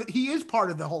saying. So that he is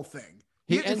part of the whole thing.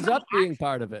 He ends up being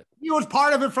part of it. He was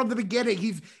part of it from the beginning.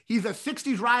 He's a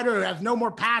 60s writer who has no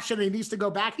more passion and he needs to go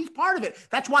back. He's part of it.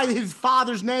 That's why his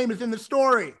father's name is in the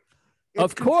story.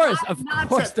 Of course.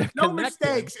 No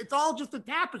mistakes. It's all just a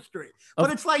tapestry.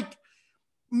 But it's like,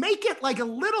 make it like a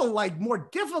little like more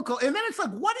difficult. And then it's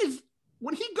like,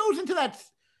 when he goes into that,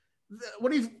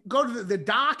 when he's go to the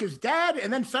doc is dead,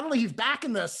 and then suddenly he's back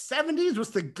in the 70s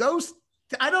with the ghost.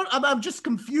 I'm just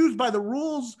confused by the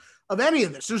rules of any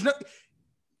of this. There's no,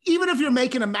 even if you're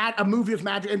making a movie of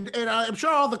magic, and I'm sure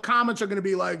all the comments are going to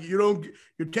be like, you're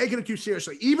taking it too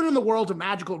seriously. Even in the world of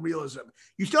magical realism,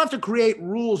 you still have to create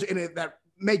rules in it that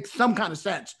make some kind of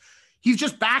sense. He's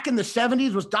just back in the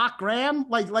 70s with Doc Graham.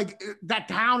 Like that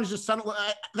town is just suddenly,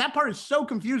 that part is so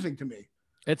confusing to me.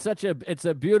 It's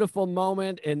a beautiful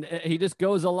moment, and he just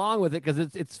goes along with it because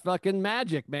it's fucking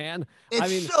magic, man.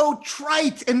 It's so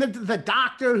trite, and the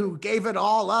doctor who gave it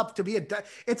all up to be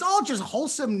it's all just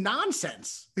wholesome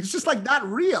nonsense. It's just like not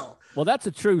real. Well, that's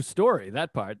a true story.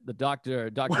 That part, the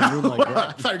Doctor Moonlight.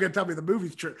 I thought you were gonna tell me the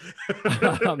movie's true.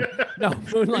 No,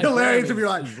 Moonlight. Hilarious if you're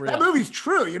like that movie's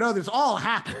true. You know, this all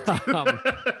happened.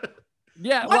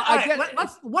 Yeah,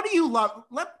 what do you love?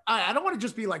 I don't want to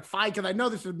just be like fight because I know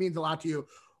this means a lot to you.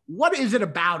 What is it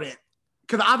about it?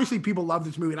 Because obviously people love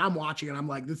this movie, and I'm watching it. I'm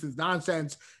like, this is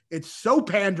nonsense. It's so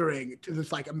pandering to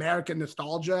this like American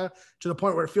nostalgia to the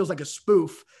point where it feels like a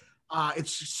spoof.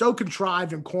 It's so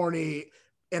contrived and corny,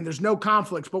 and there's no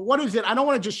conflicts. But what is it? I don't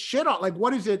want to just shit on. Like,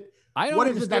 what is it? What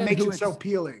is it that makes it so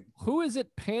appealing? Who is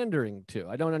it pandering to?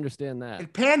 I don't understand that.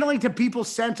 It's pandering to people's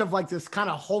sense of like this kind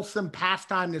of wholesome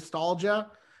pastime nostalgia,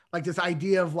 like this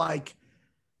idea of like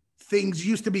things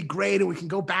used to be great and we can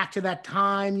go back to that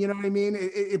time. You know what I mean?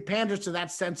 It panders to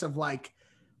that sense of like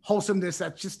wholesomeness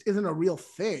that just isn't a real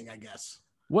thing, I guess.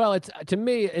 Well, to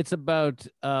me, it's about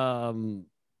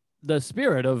the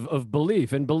spirit of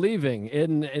belief and believing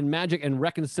in magic and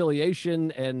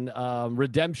reconciliation and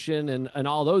redemption and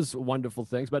all those wonderful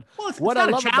things. But it's not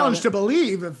a challenge to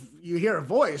believe if you hear a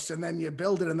voice and then you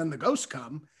build it and then the ghosts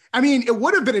come. I mean, it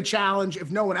would have been a challenge if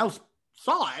no one else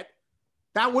saw it.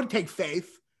 That would take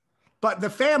faith, but the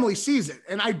family sees it.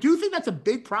 And I do think that's a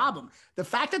big problem. The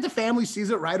fact that the family sees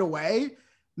it right away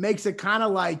makes it kind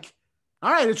of like,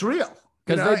 all right, it's real.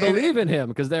 Because they believe in him,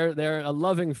 because they're a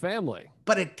loving family.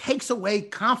 But it takes away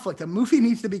conflict. A movie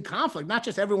needs to be conflict, not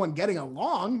just everyone getting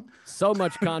along. So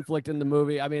much conflict in the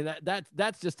movie. I mean,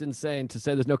 that's just insane to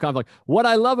say there's no conflict. What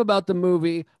I love about the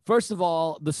movie, first of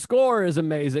all, the score is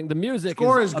amazing. The music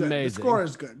is good. amazing. The score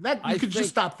is good. You could just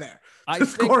stop there. The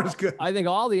score is good. I think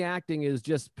all the acting is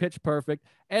just pitch perfect.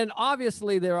 And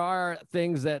obviously there are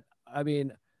things that, I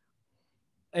mean,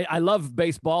 I love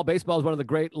baseball. Baseball is one of the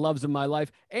great loves of my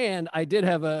life. And I did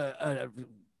have I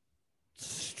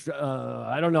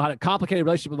don't know how to complicated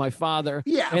relationship with my father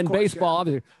and baseball,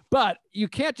 obviously. But you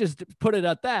can't just put it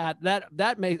at that.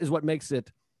 That is what makes it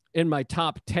in my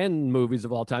top 10 movies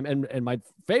of all time and my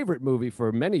favorite movie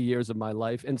for many years of my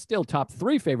life and still top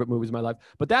 3 favorite movies of my life.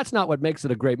 But that's not what makes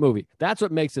it a great movie. That's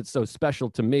what makes it so special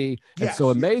to me and so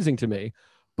amazing to me.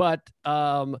 But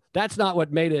that's not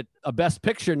what made it a Best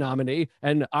Picture nominee.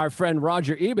 And our friend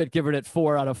Roger Ebert giving it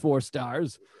 4 out of 4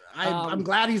 stars. I'm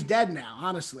glad he's dead now,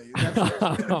 honestly.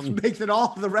 That makes it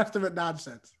all the rest of it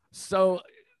nonsense. So,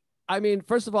 I mean,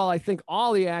 first of all, I think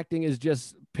all the acting is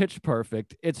just pitch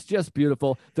perfect. It's just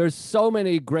beautiful. There's so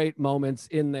many great moments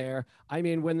in there. I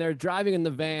mean, when they're driving in the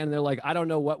van, they're like, I don't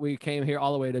know what we came here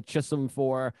all the way to Chisholm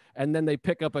for. And then they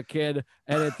pick up a kid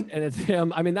and it's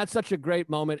him. I mean, that's such a great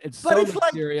moment. It's so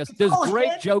mysterious. There's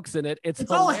great jokes in it. It's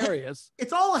hilarious.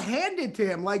 It's all handed to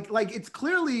him. Like it's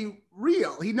clearly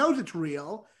real. He knows it's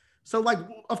real. So like,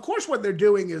 of course, what they're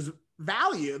doing is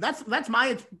value. That's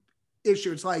my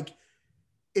issue. It's like,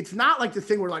 it's not like the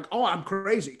thing where like, oh, I'm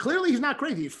crazy. Clearly he's not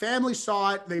crazy. His family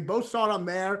saw it. They both saw it on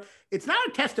there. It's not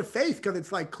a test of faith because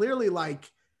it's like clearly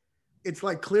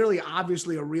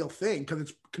obviously a real thing because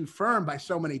it's confirmed by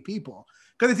so many people.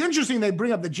 Because it's interesting they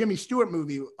bring up the Jimmy Stewart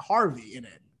movie, Harvey, in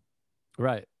it.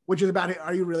 Right. Which is about it.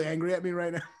 Are you really angry at me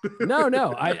right No.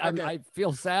 now? I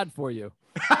feel sad for you.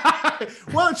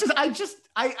 Well, it's just,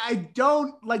 I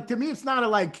don't like, to me, it's not a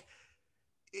like,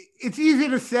 it's easy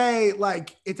to say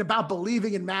like it's about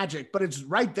believing in magic, but it's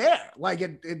right there. Like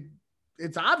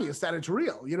it's obvious that it's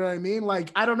real. You know what I mean?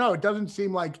 Like, I don't know. It doesn't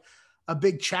seem like a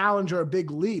big challenge or a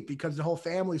big leap because the whole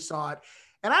family saw it.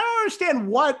 And I don't understand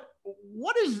what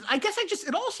is, I guess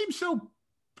it all seems so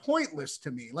pointless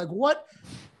to me. Like what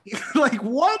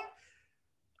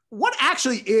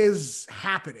actually is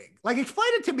happening? Like explain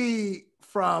it to me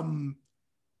from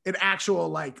an actual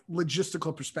like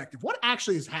logistical perspective. What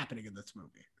actually is happening in this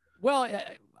movie? Well,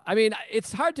 I mean,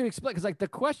 it's hard to explain because like the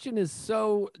question is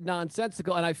so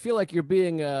nonsensical, and I feel like you're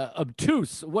being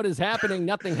obtuse. What is happening?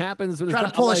 Nothing happens. Trying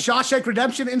to pull a Shawshank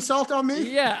Redemption insult on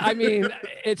me? Yeah, I mean,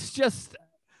 it's just.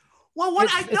 Well, what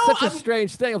I know, it's such a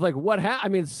strange thing of like what I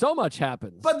mean, so much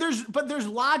happens. But there's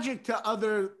logic to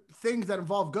other things that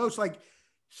involve ghosts. Like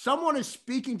someone is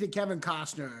speaking to Kevin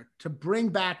Costner to bring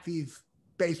back these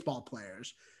baseball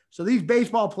players. So these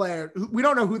baseball players, we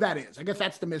don't know who that is. I guess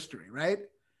that's the mystery, right?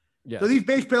 Yeah. So these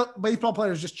baseball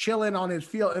players just chilling on his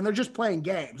field and they're just playing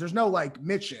games. There's no like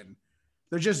mission.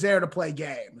 They're just there to play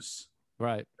games.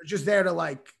 Right. They're just there to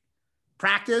like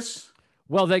practice.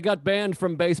 Well, they got banned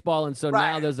from baseball, and so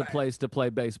now there's a place to play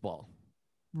baseball.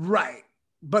 Right.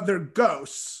 But they're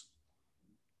ghosts.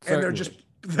 Certainly. And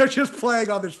they're just playing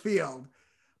on this field.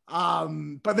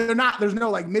 But they're not, there's no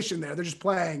like mission there. They're just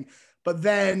playing. But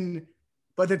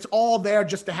it's all there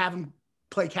just to have him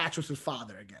play catch with his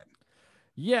father again.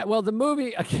 Yeah, well, the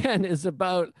movie again is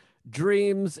about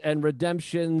dreams and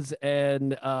redemptions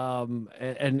and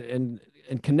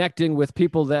connecting with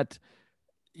people that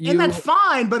and that's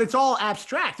fine, but it's all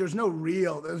abstract. There's not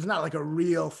like a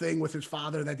real thing with his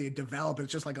father that they develop.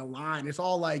 It's just like a line. It's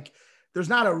all like there's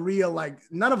not a real like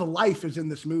none of life is in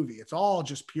this movie. It's all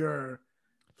just pure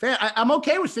I'm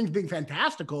okay with things being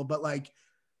fantastical, but like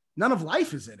none of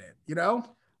life is in it, you know?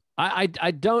 I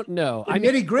don't know. The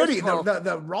nitty gritty,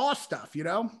 the raw stuff, you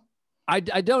know? I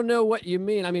don't know what you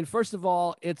mean. I mean, first of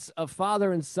all, it's a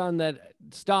father and son that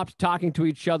stopped talking to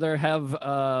each other, have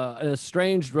an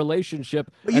estranged relationship,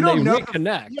 but and they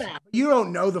reconnect. Yeah, but you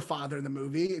don't know the father in the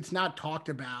movie. It's not talked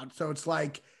about. So it's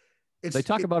like... They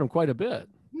talk about him quite a bit.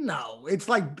 No, it's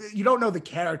like you don't know the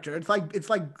character. It's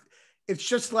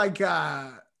just like...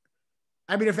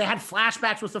 I mean, if they had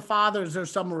flashbacks with the father, is there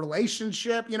some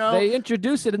relationship, you know? They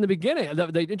introduce it in the beginning.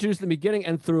 They introduced in the beginning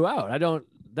and throughout.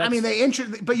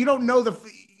 But you don't know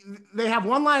they have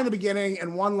one line in the beginning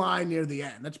and one line near the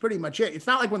end. That's pretty much it. It's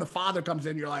not like when the father comes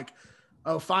in, you're like,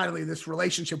 oh, finally, this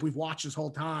relationship we've watched this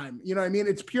whole time. You know what I mean?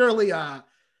 It's purely a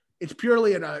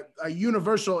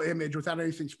universal image without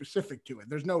anything specific to it.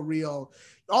 There's no real,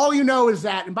 all you know is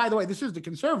that, and by the way, this is the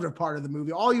conservative part of the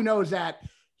movie. All you know is that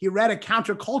he read a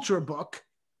counterculture book,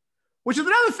 which is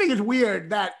another thing is weird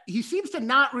that he seems to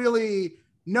not really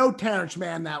know Terrence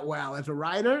Mann that well as a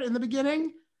writer in the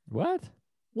beginning. What?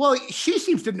 Well, she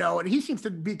seems to know it. He seems to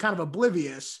be kind of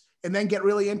oblivious and then get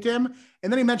really into him.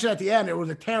 And then he mentioned at the end, it was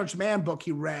a Terrence Mann book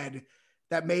he read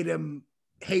that made him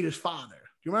hate his father. Do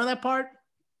you remember that part?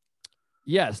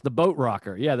 Yes, the boat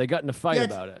rocker. Yeah, they got in a fight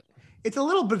about it. It's a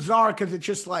little bizarre because it's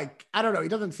just like, I don't know. He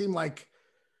doesn't seem like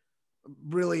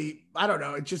really, I don't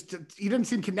know. He didn't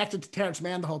seem connected to Terrence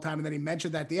Mann the whole time. And then he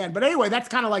mentioned that at the end. But anyway, that's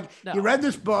kind of like, he read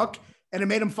this book and it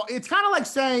made him, it's kind of like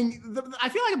saying, I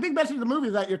feel like a big message of the movie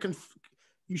is that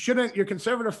your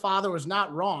conservative father was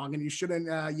not wrong and you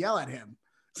shouldn't yell at him.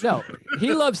 No,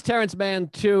 he loves Terrence Mann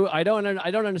too. I don't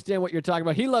understand what you're talking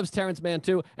about. He loves Terrence Mann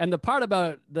too. And the part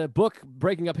about the book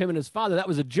breaking up him and his father, that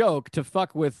was a joke to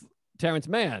fuck with Terrence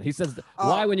Mann. He says,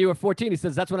 why when you were 14? He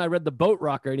says, that's when I read the boat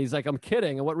rocker. And he's like, I'm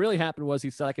kidding. And what really happened was he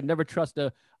said, I could never trust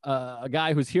a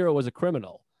guy whose hero was a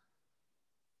criminal.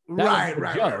 Right.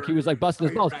 He was like busting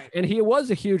his balls. Right. And he was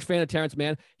a huge fan of Terrence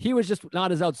Mann. He was just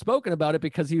not as outspoken about it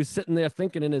because he was sitting there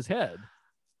thinking in his head.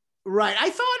 Right.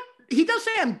 I thought he does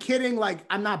say, I'm kidding. Like,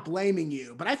 I'm not blaming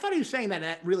you. But I thought he was saying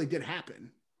that really did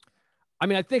happen. I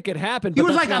mean, I think it happened. He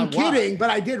was like, I'm kidding, but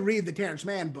I did read the Terrence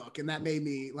Mann book, and that made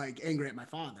me like angry at my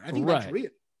father. I think that's real.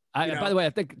 By the way,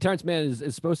 I think Terrence Mann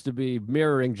is supposed to be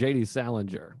mirroring J.D.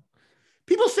 Salinger.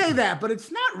 People say that, but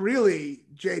it's not really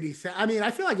J.D. I mean, I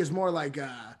feel like it's more like,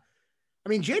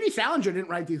 J.D. Salinger didn't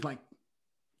write these like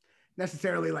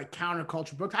necessarily like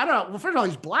counterculture books. I don't know. Well, first of all,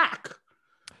 he's black.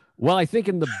 Well, I think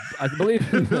I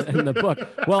believe in the book.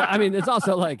 Well, I mean, it's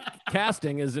also like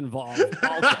casting is involved.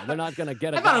 Also, they're not going to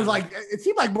get it. I thought it was like it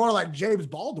seemed like more like James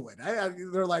Baldwin.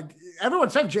 They're like everyone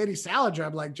said J.D. Salinger.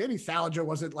 I'm like J.D. Salinger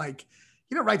wasn't like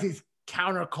he didn't write these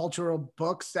countercultural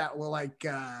books that were like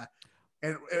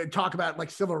and talk about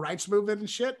like civil rights movement and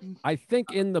shit. I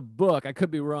think in the book, I could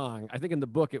be wrong. I think in the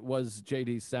book it was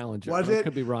J.D. Salinger. Was it? I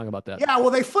could be wrong about that. Yeah, well,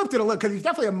 they flipped it a little because he's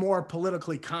definitely a more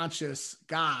politically conscious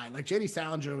guy. Like J.D.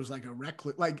 Salinger was like a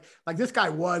recluse, like this guy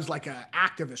was like an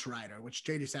activist writer, which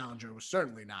J.D. Salinger was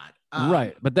certainly not.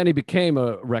 Right, but then he became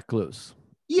a recluse.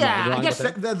 Yeah, I guess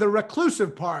the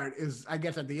reclusive part is, I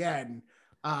guess, at the end.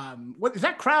 What is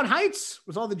that? Crown Heights?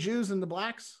 Was all the Jews and the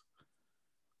blacks?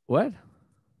 What?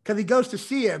 Because he goes to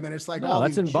see him, and it's like, no,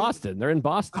 that's in Boston. They're in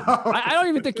Boston. I don't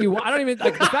even think I don't even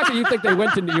like the fact that you think they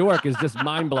went to New York is just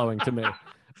mind blowing to me.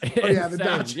 Oh yeah, the Insane.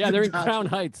 Dodgers. Yeah, they're the in Dodgers. Crown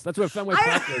Heights. That's where Fenway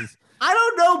Park is. I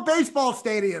don't know baseball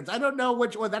stadiums. I don't know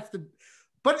which one. That's the.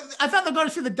 But I thought they're going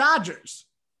to see the Dodgers.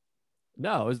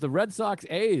 No, it was the Red Sox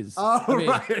A's. Oh,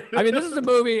 right. I mean, this is a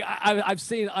movie I've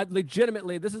seen.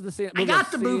 Legitimately, this is the movie I got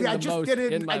the I've movie. seen I the just most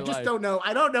didn't. in my I just life. don't know.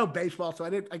 I don't know baseball, so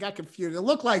I got confused. It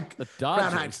looked like The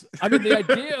Crown Heights. Dodgers. I mean, the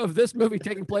idea of this movie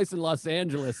taking place in Los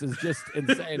Angeles is just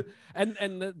insane. And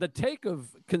the take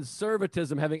of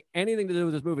conservatism having anything to do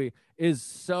with this movie is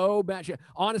so bad.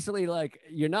 Honestly, like,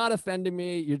 you're not offending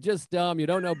me. You're just dumb. You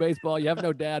don't know baseball. You have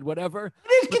no dad. Whatever. It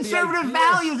is conservative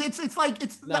values. It's like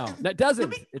it's no. That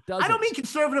doesn't. It doesn't. I don't mean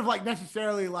conservative like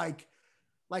necessarily like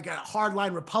a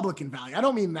hardline Republican value. I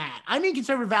don't mean that. I mean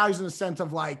conservative values in the sense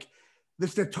of like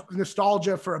this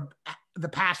nostalgia for the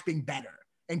past being better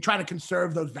and trying to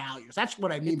conserve those values. That's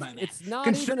what I mean by that. It's not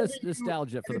even a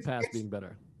nostalgia for the past being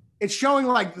better. It's showing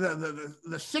like the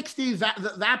 60s,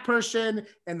 that person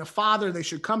and the father, they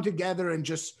should come together and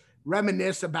just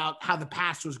reminisce about how the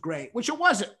past was great, which it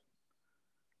wasn't.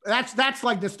 That's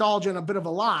like nostalgia and a bit of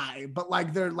a lie, but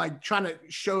like they're like trying to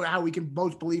show how we can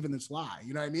both believe in this lie.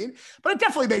 You know what I mean? But it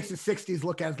definitely makes the 60s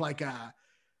look as like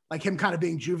him kind of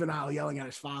being juvenile, yelling at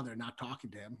his father, not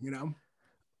talking to him, you know?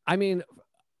 I mean,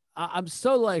 I'm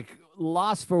so like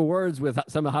lost for words with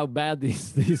some of how bad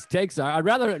these takes are. I'd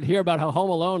rather hear about how Home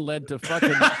Alone led to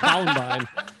fucking Columbine.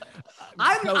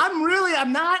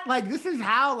 I'm not like, this is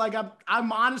how, like,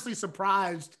 I'm honestly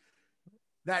surprised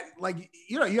that, like,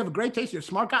 you know, you have a great taste, you're a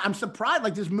smart guy. I'm surprised,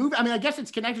 like, this movie, I mean, I guess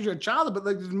it's connected to your childhood, but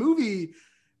like this movie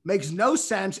makes no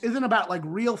sense, isn't about like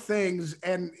real things.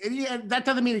 And that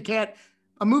doesn't mean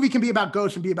a movie can be about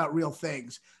ghosts and be about real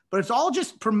things, but it's all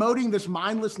just promoting this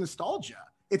mindless nostalgia.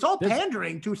 It's all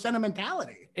pandering to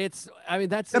sentimentality. That's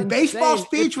the insane. Baseball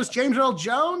speech was James Earl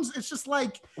Jones. It's just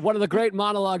like one of the great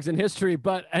monologues in history,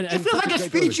 but it feels like a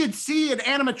speech you'd see an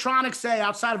animatronic say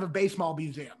outside of a baseball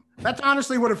museum. That's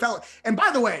honestly what it felt. And by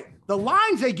the way, the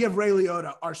lines they give Ray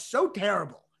Liotta are so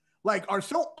terrible, like are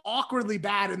so awkwardly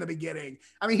bad in the beginning.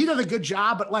 I mean, he does a good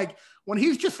job, but like when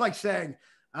he's just like saying,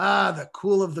 the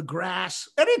cool of the grass.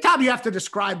 Anytime you have to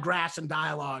describe grass in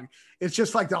dialogue, it's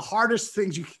just like the hardest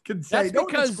things you can say. That's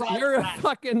because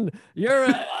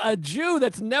you're a Jew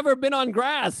that's never been on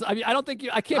grass. I mean, I don't think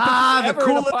I can't. The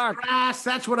cool of the grass.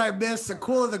 That's what I miss. The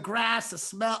cool of the grass, the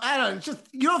smell. I don't know. It's just,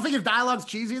 you don't think his dialogue's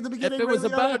cheesy in the beginning? If it was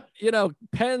about,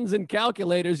 pens and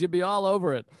calculators, you'd be all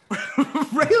over it.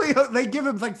 Really, they give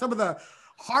him like some of the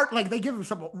they give him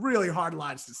some really hard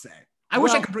lines to say. I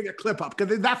wish I could bring a clip up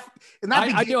because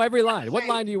I know every line. What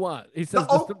line do you want? He says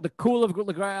the cool of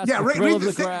the grass. Yeah, the thrill of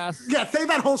the grass. Yeah, say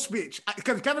that whole speech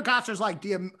because Kevin Costner's like,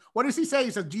 what does he say?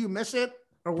 He says, "Do you miss it?"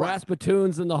 Or brass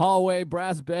platoons in the hallway,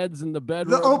 brass beds in the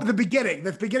bedroom. The beginning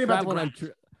about the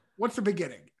grass. What's the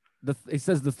beginning? He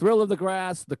says the thrill of the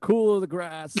grass, the cool of the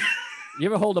grass. You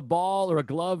ever hold a ball or a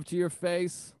glove to your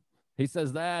face? He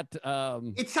says that.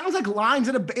 It sounds like lines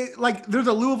like there's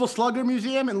a Louisville Slugger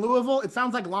Museum in Louisville. It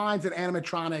sounds like lines that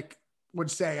animatronic would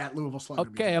say at Louisville Slugger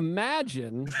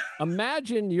Museum.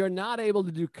 Imagine you're not able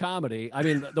to do comedy. I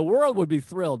mean, the world would be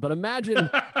thrilled, but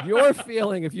imagine your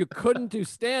feeling if you couldn't do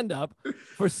stand-up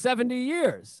for 70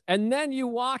 years. And then you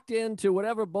walked into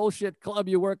whatever bullshit club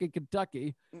you work in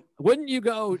Kentucky. Wouldn't you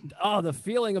go, the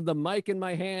feeling of the mic in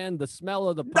my hand, the smell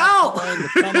of the popcorn, the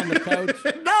cum on the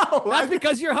couch? No. That's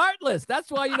because you're heartless.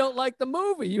 That's why you don't like the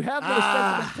movie. You have no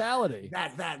sentimentality.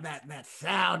 That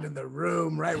sound in the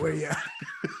room, right where you...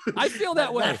 I feel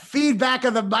that way. That feedback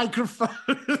of the microphone.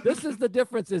 This is the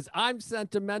difference is I'm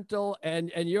sentimental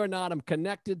and you're not. I'm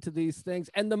connected to these things.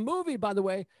 And the movie, by the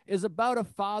way, is about a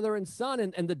father and son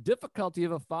and the difficulty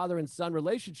of a father and son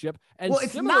relationship. And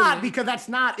it's not because that's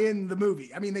not in the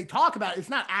movie. I mean, they talk about it. It's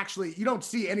not actually, you don't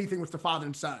see anything with the father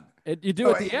and son. You do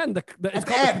at the end. It's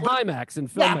called the climax in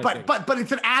film. Yeah, but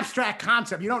it's an abstract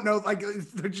concept. You don't know, like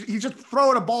he's just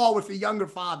throwing a ball with the younger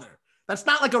father. That's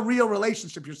not like a real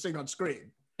relationship you're seeing on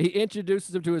screen. He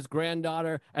introduces him to his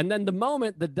granddaughter, and then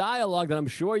the dialogue that I'm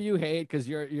sure you hate because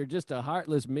you're just a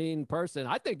heartless, mean person.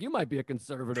 I think you might be a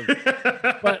conservative,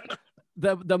 but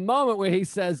the moment where he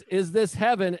says, "Is this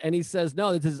heaven?" and he says,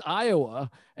 "No, this is Iowa,"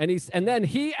 and then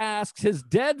he asks his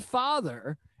dead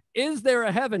father, "Is there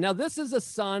a heaven?" Now this is a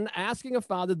son asking a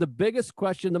father the biggest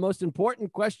question, the most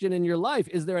important question in your life: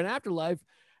 is there an afterlife?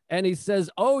 And he says,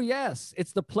 "Oh, yes,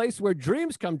 it's the place where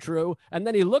dreams come true." And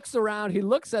then he looks around, he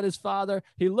looks at his father,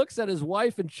 he looks at his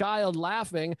wife and child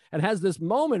laughing and has this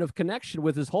moment of connection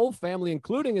with his whole family,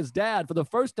 including his dad for the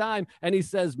first time. And he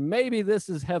says, "Maybe this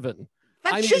is heaven."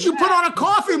 That's shit you put on a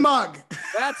coffee mug.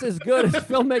 That's as good as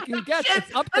filmmaking gets.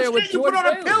 It's up there with you George put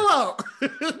on Bailey. a pillow.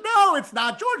 No, it's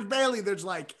not. George Bailey, there's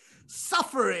like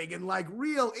suffering and like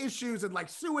real issues and like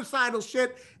suicidal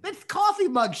shit. That's coffee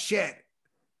mug shit.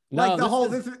 No, like the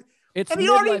whole it's and he midlife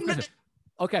already crisis.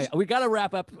 Okay, we got to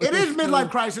wrap up. It is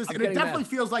midlife crisis, and it definitely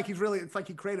feels like it's like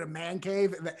he created a man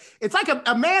cave. It's like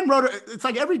a man wrote it's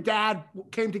like every dad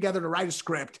came together to write a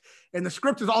script, and the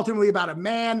script is ultimately about a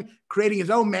man creating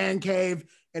his own man cave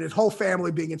and his whole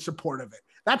family being in support of it.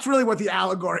 That's really what the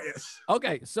allegory is.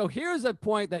 Okay, so here's a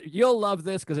point that you'll love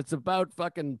this because it's about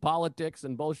fucking politics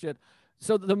and bullshit.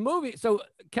 So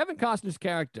Kevin Costner's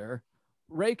character,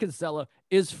 Ray Kinsella,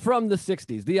 is from the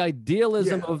 60s, the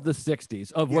idealism of the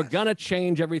 60s, of we're going to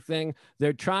change everything.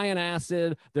 They're trying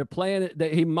acid. They're playing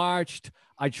it. He marched.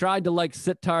 I tried to like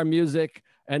sitar music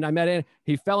and I met him.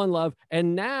 He fell in love.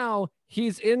 And now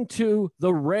he's into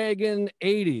the Reagan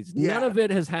 80s. None of it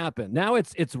has happened. Now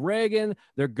it's Reagan.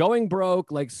 They're going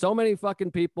broke like so many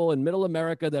fucking people in middle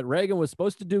America that Reagan was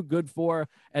supposed to do good for.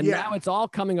 And now it's all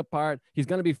coming apart. He's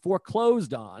going to be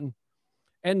foreclosed on.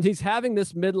 And he's having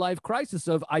this midlife crisis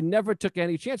of, I never took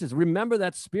any chances. Remember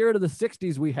that spirit of the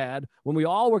 60s we had when we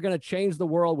all were going to change the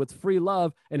world with free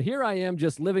love. And here I am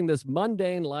just living this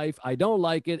mundane life. I don't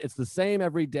like it. It's the same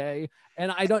every day.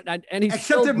 And and he's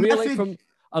still reeling from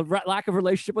a lack of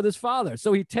relationship with his father.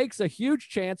 So he takes a huge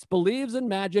chance, believes in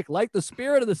magic, like the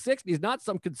spirit of the 60s, not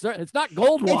some concern. It's not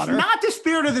Goldwater. It's not the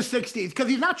spirit of the 60s because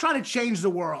he's not trying to change the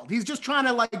world. He's just trying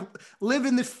to like live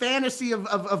in this fantasy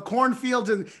of cornfields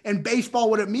and baseball,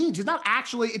 what it means. It's not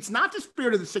the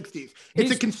spirit of the 60s.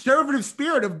 It's a conservative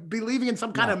spirit of believing in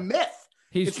some kind of myth.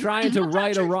 He's trying to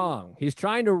right a wrong. He's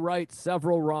trying to right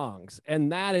several wrongs.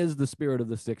 And that is the spirit of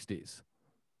the 60s.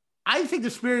 I think the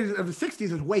spirit of the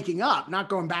 60s is waking up, not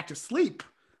going back to sleep.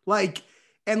 Finally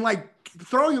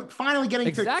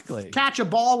getting to catch a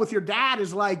ball with your dad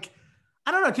is like,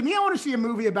 I don't know. To me, I want to see a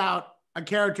movie about a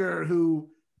character who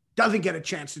doesn't get a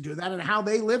chance to do that and how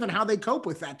they live and how they cope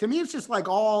with that. To me, it's just like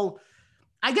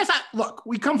look,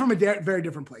 we come from a very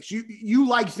different place. You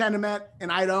like sentiment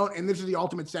and I don't, and this is the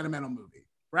ultimate sentimental movie,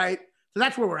 right? So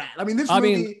that's where we're at. I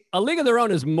mean, A League of Their Own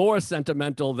is more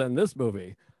sentimental than this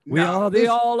movie. We are the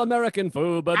all-American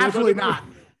food, but absolutely not.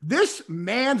 This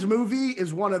man's movie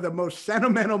is one of the most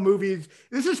sentimental movies.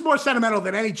 This is more sentimental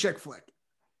than any chick flick.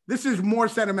 This is more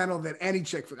sentimental than any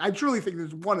chick flick. I truly think this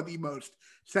is one of the most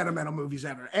sentimental movies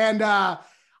ever. And I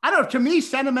don't know, to me,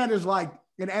 sentiment is like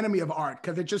an enemy of art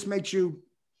because it just makes you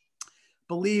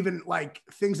believe in like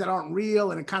things that aren't real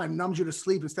and it kind of numbs you to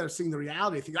sleep instead of seeing the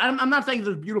reality of things. I'm not saying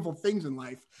there's beautiful things in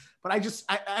life, but I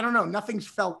don't know. Nothing's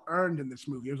felt earned in this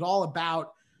movie. It was all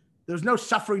about, there's no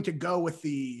suffering to go with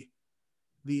the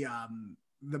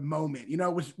moment, you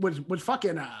know. It was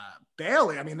fucking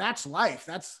Bailey. I mean, that's life.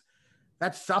 That's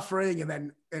suffering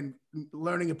and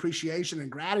learning appreciation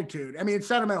and gratitude. I mean, it's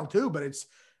sentimental too, but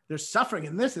there's suffering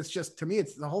in this. It's just, to me,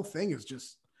 it's the whole thing is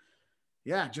just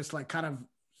like kind of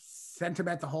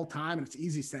sentiment the whole time, and it's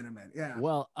easy sentiment. Yeah.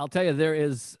 Well, I'll tell you, there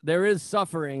is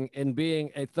suffering in being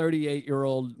a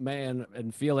 38-year-old man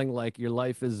and feeling like your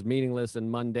life is meaningless and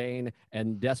mundane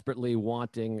and desperately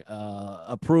wanting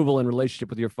approval in relationship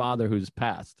with your father who's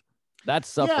passed. That's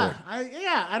suffering.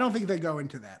 I don't think they go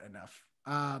into that enough.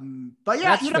 But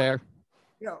that's fair.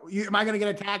 Am I going to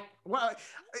get attacked? Well,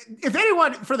 if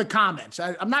anyone, for the comments,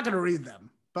 I'm not going to read them,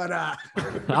 but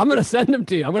I'm going to send them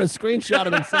to you. I'm going to screenshot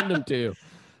them and send them to you.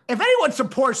 If anyone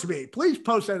supports me, please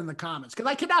post that in the comments because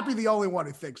I cannot be the only one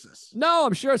who thinks this. No,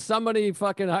 I'm sure somebody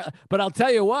fucking. But I'll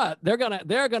tell you what, they're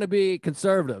gonna be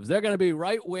conservatives. They're gonna be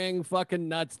right wing fucking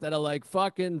nuts that are like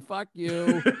fucking fuck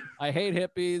you. I hate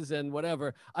hippies and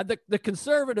whatever. The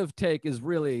conservative take is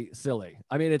really silly.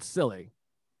 I mean, it's silly.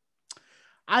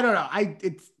 I don't know.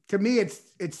 To me, it's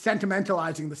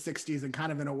sentimentalizing the 60s and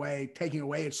kind of in a way taking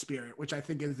away its spirit, which I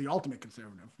think is the ultimate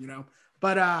conservative, you know.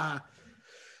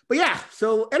 But yeah,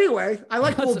 so anyway, I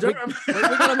like Bull Durham. We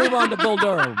got to move on to Bull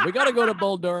Durham. We got to go to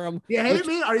Bull Durham. Do you hate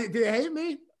me? Do you hate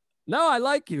me? No, I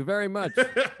like you very much.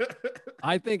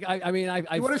 I think, I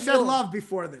you would have said love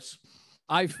before this.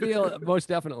 I feel, most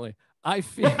definitely. I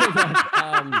feel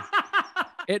that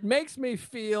it makes me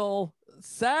feel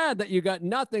sad that you got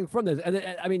nothing from this. And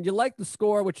I mean, you like the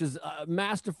score, which is a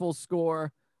masterful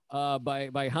score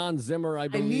by Hans Zimmer, I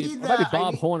believe. Or maybe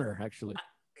Bob Horner, actually.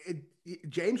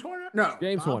 James Horner? No,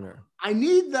 James Horner. I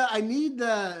need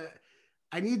the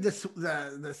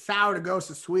sour to go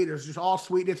to sweet. It's just all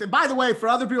sweetness. And by the way, for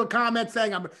other people comment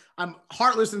saying I'm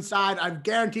heartless inside, I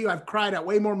guarantee you I've cried at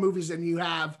way more movies than you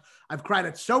have. I've cried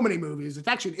at so many movies. It's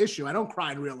actually an issue. I don't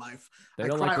cry in real life. I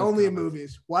cry only in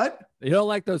movies. What? You don't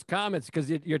like those comments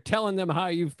because you're telling them how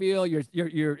you feel.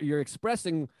 You're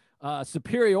expressing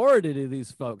superiority to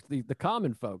these folks, the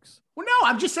common folks. Well, no,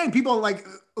 I'm just saying people like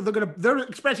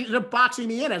they're boxing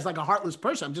me in as like a heartless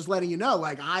person. I'm just letting you know,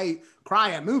 like I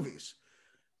cry at movies,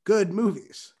 good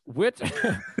movies. What's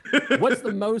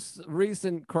the most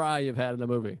recent cry you've had in a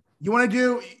movie? You want to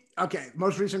do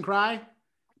most recent cry,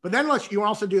 but then you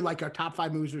also do like our top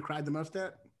 5 movies we cried the most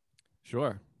at.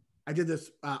 Sure. I did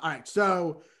this. All right,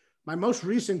 so my most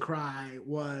recent cry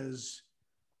was,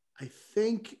 I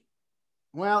think.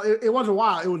 Well, it was a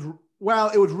while. It was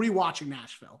rewatching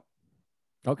Nashville.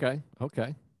 Okay.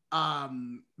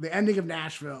 The ending of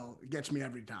Nashville gets me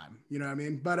every time. You know what I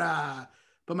mean? But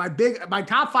my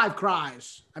top 5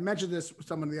 cries. I mentioned this with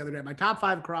someone the other day. My top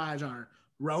 5 cries are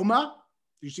Roma.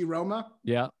 Did you see Roma?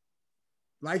 Yeah.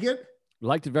 Like it?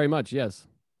 Liked it very much. Yes.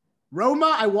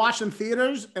 Roma, I watched in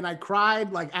theaters and I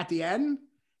cried like at the end.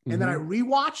 And then I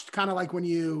rewatched, kind of like when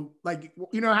you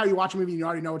know how you watch a movie and you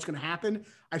already know what's going to happen.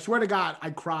 I swear to God, I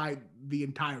cried the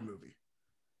entire movie.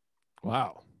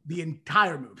 Wow. The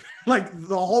entire movie, like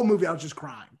the whole movie, I was just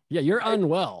crying. Yeah, you're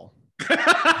unwell.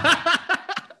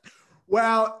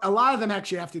 Well, a lot of them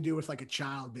actually have to do with like a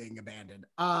child being abandoned,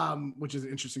 which is an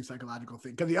interesting psychological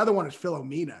thing. Because the other one is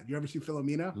Philomena. You ever see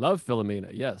Philomena? Love Philomena.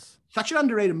 Yes. Such an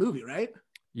underrated movie, right?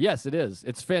 Yes, it is.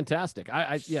 It's fantastic.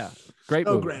 Yeah, great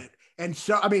so movie. Great. And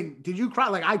so, I mean, did you cry?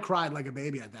 Like I cried like a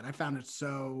baby at that. I found it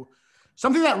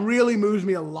something that really moves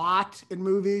me a lot in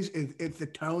movies is if the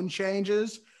tone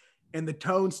changes and the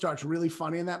tone starts really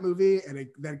funny in that movie and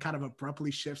it then kind of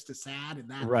abruptly shifts to sad, and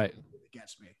that right really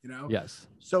gets me, you know? Yes.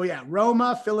 So yeah,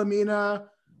 Roma, Philomena,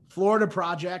 Florida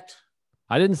Project.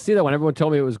 I didn't see that one. Everyone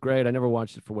told me it was great. I never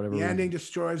watched it for whatever reason. The ending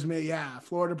destroys me. Yeah.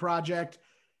 Florida Project.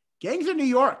 Gangs of New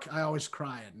York. I always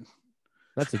cry in.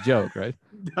 That's a joke, right?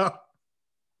 No.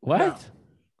 What? No.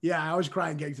 Yeah, I always cry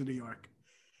in Gangs of New York.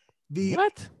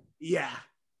 What? Yeah.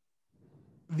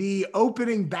 The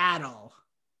opening battle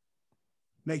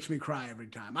makes me cry every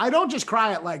time. I don't just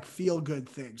cry at like feel good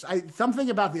things.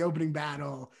 Something about the opening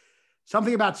battle,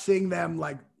 something about seeing them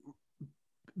like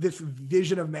this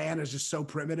vision of man is just so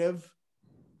primitive.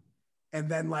 And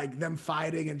then like them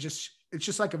fighting and it's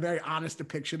just like a very honest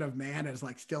depiction of man as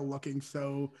like still looking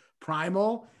so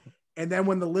primal. And then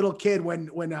when the little kid, when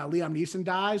Liam Neeson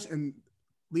dies and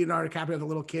Leonardo DiCaprio, the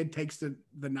little kid, takes the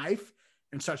knife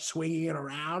and starts swinging it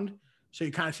around. So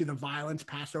you kind of see the violence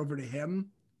pass over to him,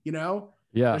 you know?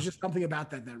 Yeah. There's just something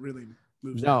about that really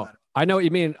moves. No, I know what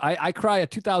you mean. I cry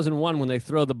at 2001 when they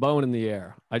throw the bone in the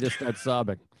air. I just start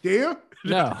sobbing. Do you?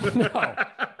 No,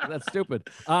 that's stupid.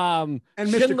 And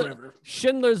Mystic River.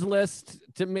 Schindler's List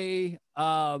to me,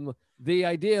 the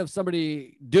idea of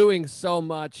somebody doing so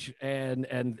much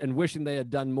and wishing they had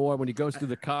done more when he goes through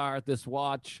the car, this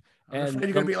watch. And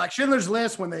you're going to be like Schindler's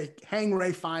List when they hang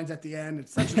Ray Fiennes at the end.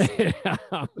 It's such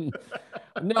a...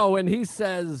 No, when he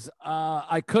says,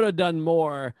 I could have done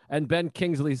more, and Ben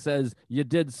Kingsley says, you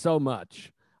did so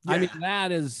much. Yeah. I mean,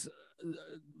 that is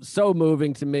so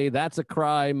moving to me. That's a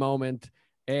cry moment.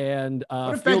 And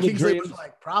what if Ben Kingsley was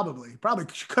like, probably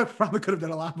could have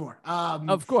done a lot more.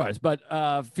 Of course, but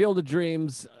Field of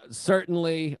Dreams,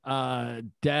 certainly.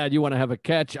 Dad, you want to have a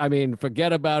catch? I mean,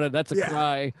 forget about it. That's a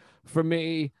cry for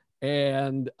me.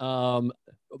 And not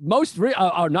most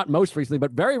recently,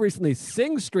 but very recently,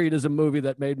 Sing Street is a movie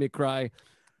that made me cry.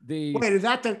 Wait, is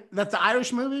that's the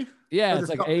Irish movie? Yeah, it's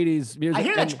like 80s music. I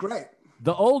hear that's great.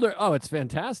 It's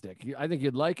fantastic. I think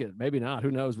you'd like it. Maybe not. Who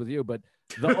knows with you? But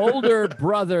the older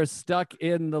brother stuck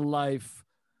in the life,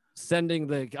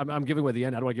 sending I'm giving away the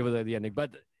end. I don't want to give away the ending,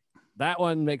 but that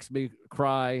one makes me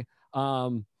cry.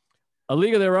 A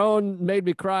League of Their Own made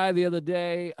me cry the other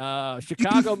day.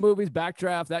 Chicago movies,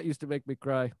 Backdraft, that used to make me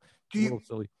cry. A little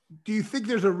silly. Do you think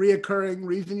there's a reoccurring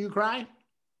reason you cry?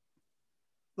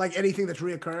 Like anything that's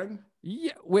reoccurring?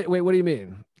 Yeah. Wait. What do you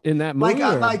mean? In that movie?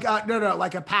 No, like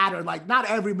a pattern. Like not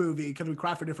every movie, because we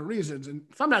cry for different reasons, and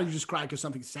sometimes you just cry because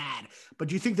something's sad. But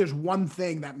do you think there's one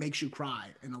thing that makes you cry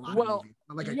in a lot of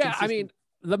movies? I mean,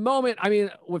 the moment. I mean,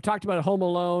 we've talked about Home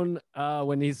Alone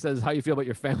when he says how you feel about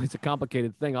your family. It's a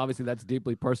complicated thing. Obviously, that's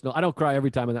deeply personal. I don't cry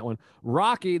every time in that one.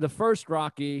 Rocky, the first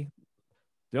Rocky,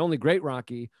 the only great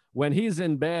Rocky, when he's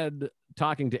in bed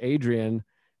talking to Adrian,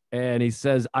 and he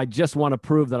says, "I just want to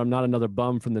prove that I'm not another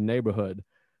bum from the neighborhood."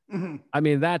 Mm-hmm. I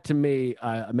mean, that to me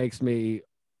makes me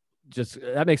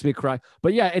cry.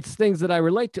 But yeah, it's things that I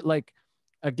relate to. Like,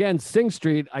 again, Sing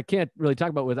Street, I can't really talk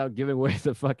about without giving away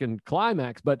the fucking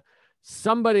climax, but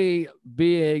somebody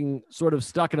being sort of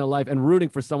stuck in a life and rooting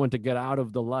for someone to get out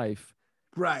of the life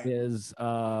is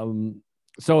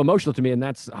so emotional to me. And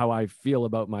that's how I feel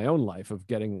about my own life of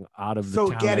getting out of the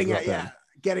town.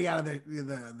 getting out of the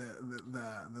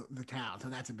town. So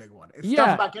that's a big one. It's Yeah.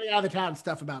 stuff about getting out of the town,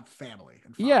 stuff about family.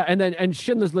 And fun. Yeah, and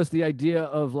Schindler's List, the idea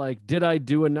of like, did I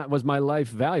do enough? Was my life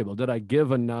valuable? Did I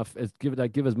give enough? Did I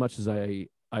give as much as I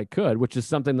could? Which is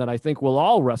something that I think we'll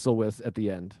all wrestle with at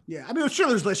the end. Yeah, I mean, with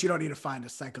Schindler's List, you don't need to find a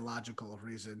psychological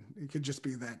reason. It could just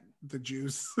be that the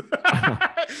Jews.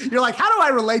 You're like, how do I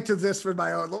relate to this for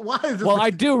my own? Why is this? Well, I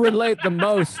do relate the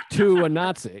most to a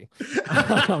Nazi.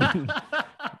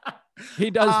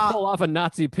 He does pull off a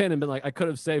Nazi pin and be like, I could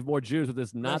have saved more Jews with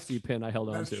this Nazi pin I held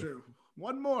on to. That's true.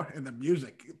 One more, and the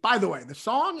music. By the way, the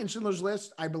song in Schindler's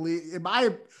List, I believe, I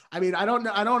mean, I don't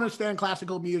understand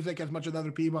classical music as much as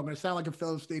other people. I'm going to sound like a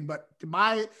Philistine, but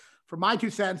for my 2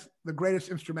 cents, the greatest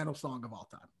instrumental song of all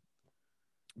time.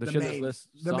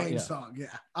 The main song,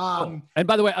 yeah. And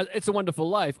by the way, It's a Wonderful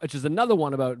Life, which is another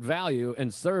one about value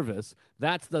and service.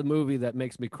 That's the movie that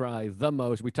makes me cry the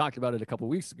most. We talked about it a couple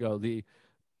of weeks ago.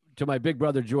 To my big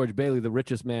brother George Bailey, the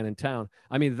richest man in town.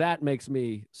 I mean, that makes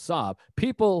me sob.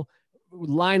 People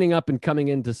lining up and coming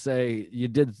in to say you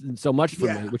did so much for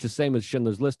me, which is same as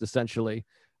Schindler's List, essentially.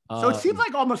 So it seems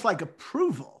like almost like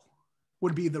approval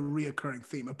would be the reoccurring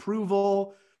theme.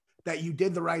 Approval that you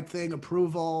did the right thing.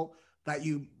 Approval that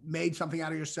you made something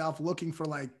out of yourself. Looking for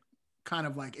like kind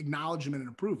of like acknowledgement and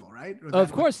approval, right?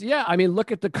 Of course, yeah. I mean,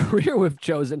 look at the career we've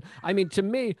chosen. I mean, to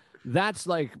me, that's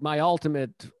like my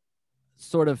ultimate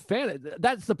sort of fan.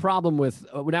 That's the problem with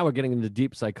now we're getting into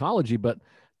deep psychology, but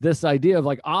this idea of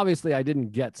like, obviously I didn't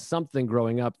get something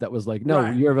growing up that was like, no,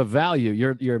 you're of a value,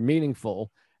 you're meaningful.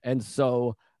 And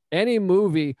so any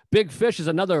movie, Big Fish is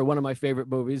another one of my favorite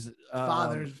movies.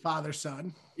 Father,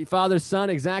 son,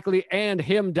 exactly. And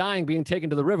him dying, being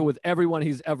taken to the river with everyone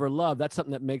he's ever loved. That's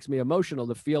something that makes me emotional.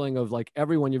 The feeling of like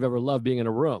everyone you've ever loved being in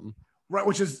a room. Right.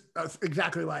 Which is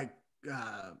exactly like, It's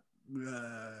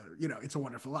a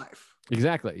Wonderful Life.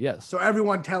 Exactly. Yes. So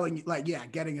everyone telling you, like,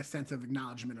 getting a sense of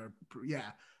acknowledgement or,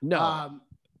 No.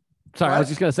 Sorry, I was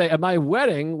just going to say at my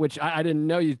wedding, which I didn't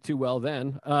know you too well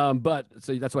then, but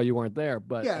so that's why you weren't there.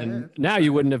 But now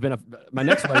you wouldn't have been. My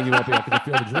next wedding, you won't be at the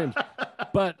Field of Dreams.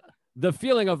 But the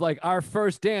feeling of like our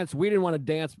first dance, we didn't want to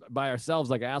dance by ourselves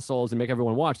like assholes and make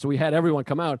everyone watch. So we had everyone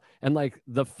come out, and like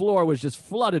the floor was just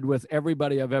flooded with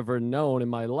everybody I've ever known in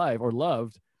my life or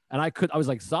loved. And I was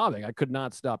like sobbing. I could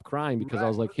not stop crying because I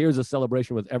was like, here's a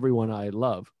celebration with everyone I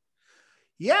love.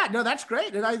 Yeah, no, that's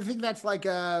great. And I think that's like,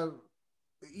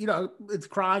 it's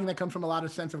crying that comes from a lot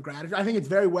of sense of gratitude. I think it's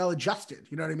very well adjusted.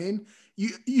 You know what I mean?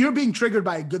 You're being triggered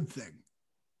by a good thing.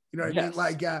 You know what I mean?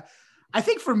 Like, I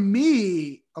think for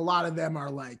me, a lot of them are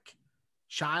like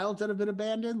childs that have been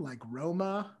abandoned, like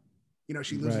Roma.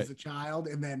 She loses a child,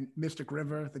 and then Mystic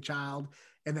River, the child,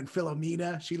 and then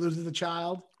Philomena, she loses a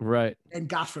child. Right. And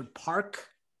Gosford Park,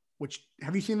 which,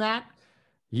 have you seen that?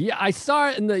 Yeah, I saw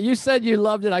it you said you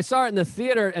loved it. I saw it in the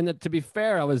theater, and to be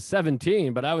fair, I was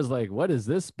 17, but I was like, what is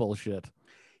this bullshit?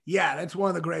 Yeah, that's one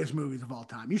of the greatest movies of all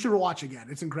time. You should watch again.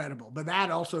 It's incredible. But that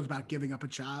also is about giving up a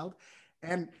child.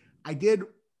 And I did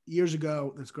years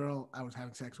ago, this girl I was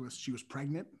having sex with, she was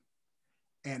pregnant.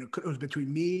 And it was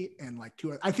between me and like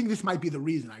I think this might be the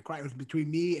reason I cried. It was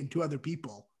between me and 2 other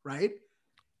people, right?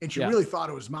 And she really thought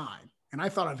it was mine. And I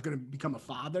thought I was going to become a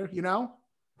father,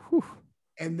 Whew.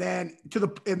 And then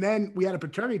we had a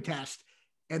paternity test,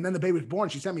 and then the baby was born.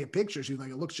 She sent me a picture. She's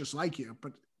like, it looks just like you,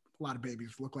 but a lot of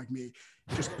babies look like me,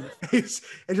 just in the face.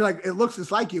 And she's like, it looks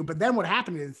just like you. But then what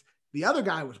happened is the other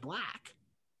guy was black.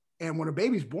 And when a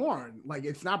baby's born, like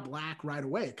it's not black right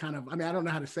away. It kind of, I mean, I don't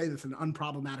know how to say this in an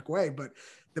unproblematic way, but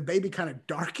the baby kind of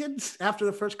darkens after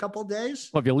the first couple of days.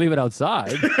 Well, if you leave it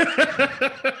outside.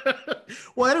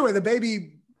 Well, anyway, the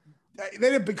baby, they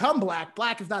didn't become black.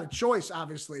 Black is not a choice,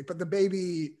 obviously, but the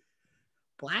baby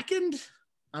blackened.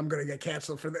 I'm going to get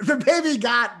canceled for this. The baby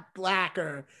got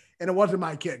blacker, and it wasn't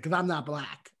my kid because I'm not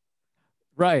black.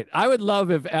 Right. I would love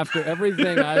if after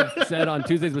everything I've said on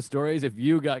Tuesdays with Stories, if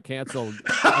you got canceled.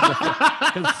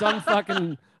 Because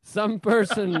some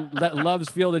person that loves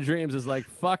Field of Dreams is like,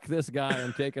 fuck this guy,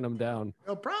 I'm taking him down.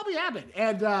 It'll probably happen.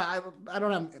 And I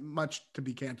don't have much to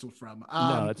be canceled from.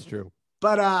 No, that's true.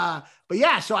 But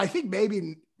yeah, so I think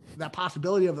maybe that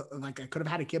possibility of like I could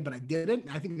have had a kid, but I didn't.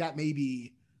 I think that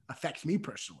maybe affects me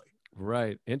personally.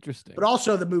 Right. Interesting. But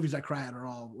also the movies I cry at are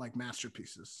all like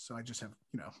masterpieces. So I just have,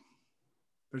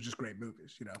 they're just great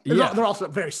movies, They're also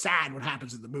very sad what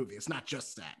happens in the movie. It's not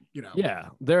just sad, Yeah,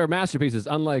 they're masterpieces,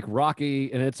 unlike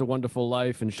Rocky and It's a Wonderful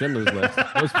Life and Schindler's List.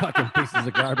 Those fucking pieces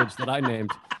of garbage that I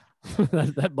named.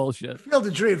 that bullshit. Field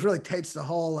of Dreams really takes the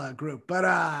whole group. But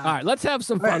all right, let's have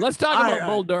some fun. Let's talk about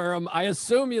Bull Durham. I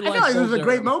assume you like it was a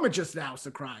great moment just now,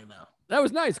 so crying though. That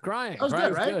was nice, crying. That was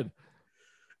good, right?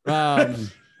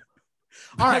 Good.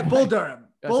 All right, Bull Durham.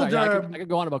 Bull Sorry, Durham. I could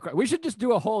go on about crying. We should just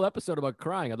do a whole episode about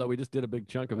crying. I thought we just did a big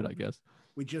chunk of it, I guess.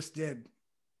 We just did.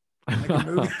 Like a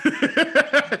movie.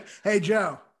 Hey,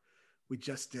 Joe. We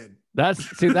just did.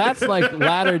 That's like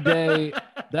latter day.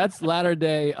 That's latter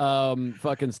day.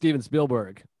 Fucking Steven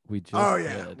Spielberg. We just.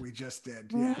 Did. We just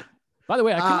did. Yeah. By the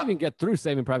way, I couldn't even get through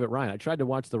Saving Private Ryan. I tried to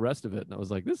watch the rest of it, and I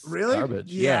was like, "This is really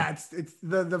garbage." Yeah, it's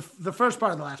the first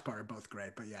part and the last part are both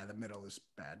great, but yeah, the middle is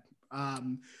bad.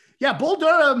 Yeah, Bull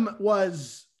Durham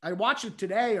was. I watched it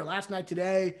today or last night.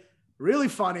 Today, really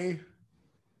funny.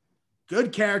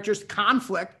 Good characters,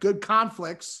 good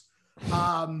conflicts.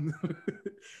 Do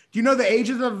you know the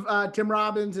ages of Tim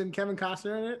Robbins and Kevin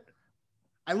Costner in it?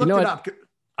 I looked it up.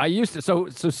 I used to. So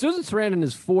Susan Sarandon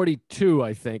is 42,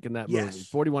 I think, in that movie.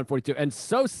 41, 42. And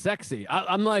so sexy.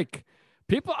 I'm like,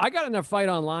 I got in a fight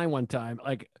online one time.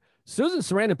 Like, Susan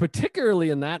Sarandon, particularly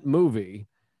in that movie,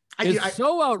 is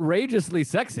so outrageously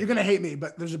sexy. You're going to hate me,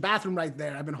 but there's a bathroom right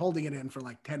there. I've been holding it in for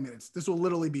like 10 minutes. This will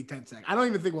literally be 10 seconds. I don't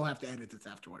even think we'll have to edit this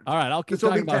afterwards. All right, I'll keep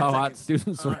talking about how hot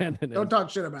Susan Sarandon is. Don't talk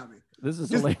shit about me. This is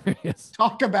hilarious.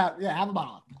 Talk about, have a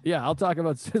bottle. Yeah, I'll talk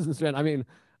about Susan Sarandon. I mean,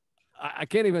 I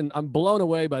can't even, I'm blown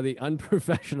away by the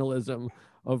unprofessionalism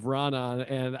of Raanan.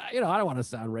 And, I don't want to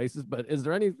sound racist, but is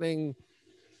there anything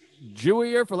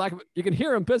Jewier, for lack of, you can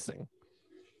hear him pissing.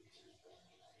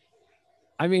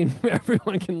 I mean,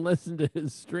 everyone can listen to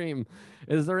his stream.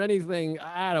 Is there anything,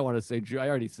 I don't want to say Jew, I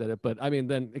already said it, but I mean,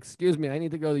 then excuse me, I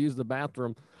need to go use the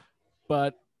bathroom.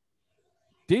 But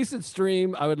decent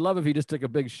stream. I would love if he just took a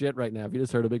big shit right now, if you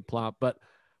just heard a big plop. But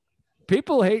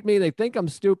people hate me. They think I'm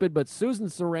stupid, but Susan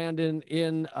Sarandon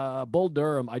in Bull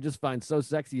Durham, I just find so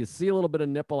sexy. You see a little bit of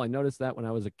nipple. I noticed that when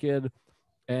I was a kid.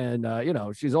 And,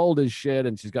 she's old as shit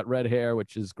and she's got red hair,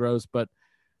 which is gross, but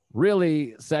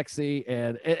really sexy.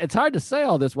 And it's hard to say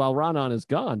all this while Raanan is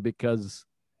gone because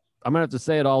I'm going to have to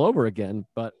say it all over again.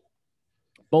 But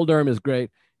Bull Durham is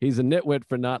great. He's a nitwit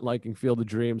for not liking Field of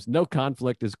Dreams. No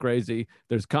conflict is crazy.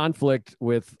 There's conflict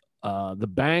with the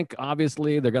bank.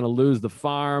 Obviously, they're going to lose the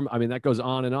farm. I mean, that goes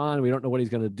on and on. We don't know what he's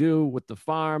going to do with the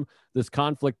farm. This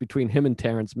conflict between him and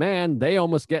Terrence Mann. They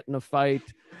almost get in a fight.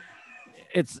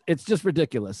 It's just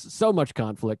ridiculous. So much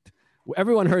conflict.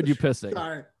 Everyone heard you pissing.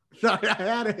 Sorry,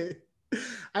 I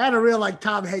had a real like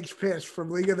Tom Hanks piss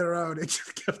from League of Their Own. It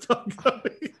just kept on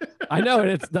going. I know, and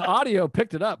it's the audio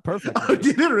picked it up perfectly. Oh,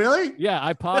 did it really? Yeah,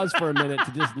 I paused for a minute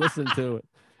to just listen to it.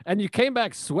 And you came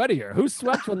back sweatier. Who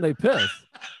sweats when they piss?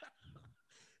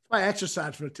 My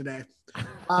exercise for today.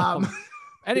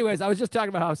 Anyways, I was just talking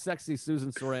about how sexy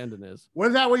Susan Sarandon is.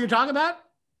 Was that what you're talking about?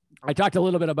 I talked a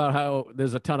little bit about how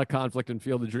there's a ton of conflict in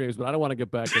Field of Dreams, but I don't want to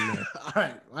get back in there. All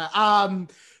right.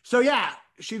 So yeah,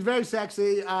 she's very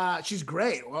sexy. She's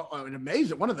great. Well, an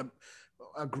amazing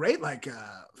a great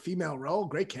female role.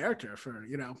 Great character for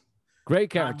Great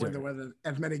character. With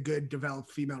as many good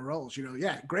developed female roles.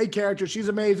 Yeah, great character. She's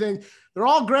amazing. They're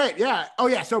all great. Yeah. Oh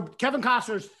yeah. So Kevin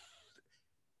Costner's.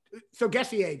 So guess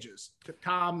the ages.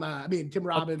 Tim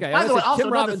Robbins. Okay, by the way, Tim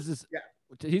Robbins is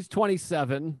he's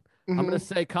 27. Mm-hmm. I'm gonna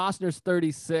say Costner's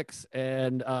 36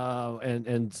 and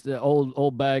the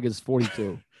old bag is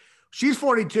 42. She's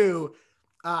 42.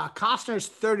 Costner's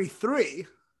 33.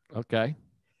 Okay.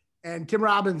 And Tim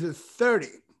Robbins is 30.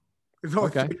 He's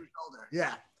only 3 years older.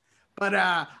 Yeah. But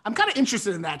I'm kind of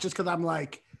interested in that just because I'm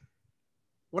like,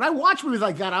 when I watch movies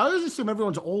like that, I always assume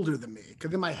everyone's older than me.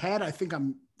 Because in my head, I think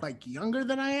I'm like younger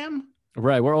than I am.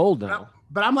 Right. We're old now.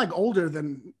 But I'm like older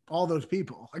than all those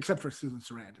people, except for Susan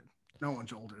Sarandon. No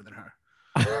one's older than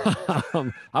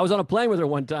her. I was on a plane with her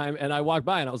one time and I walked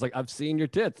by and I was like, I've seen your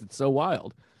tits. It's so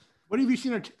wild. What have you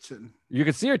seen her tits in? You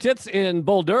could see her tits in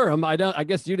Bull Durham. I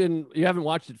guess you haven't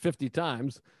watched it 50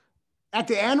 times. At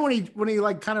the end when he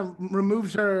like kind of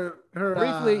removes her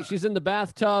briefly, she's in the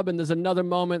bathtub and there's another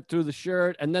moment through the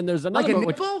shirt and then there's another like a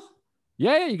nipple?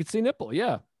 Yeah, you can see nipple.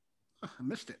 Yeah. I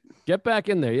missed it. Get back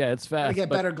in there. Yeah, it's fast. I get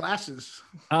better glasses.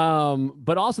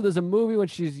 But also there's a movie when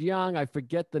she's young. I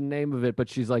forget the name of it, but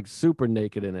she's like super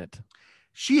naked in it.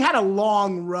 She had a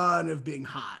long run of being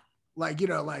hot. Like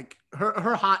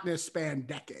her hotness spanned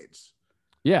decades.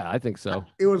 Yeah, I think so.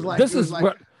 It was like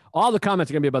all the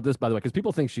comments are gonna be about this, by the way, because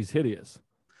people think she's hideous.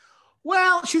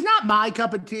 Well, she's not my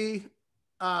cup of tea,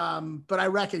 but I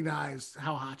recognize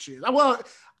how hot she is. Well,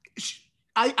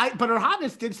 but her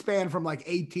hotness did span from like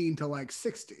 18 to like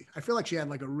 60. I feel like she had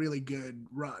like a really good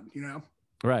run,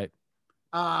 Right.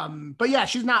 But yeah,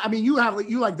 she's not. I mean, you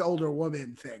like the older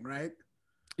woman thing, right?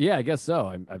 Yeah, I guess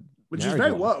so. Which is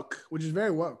very woke.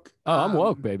 Oh, I'm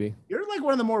woke, baby. You're like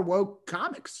one of the more woke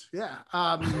comics. Yeah.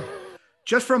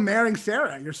 Just from marrying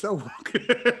Sarah, you're so woke.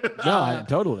 No,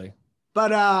 totally.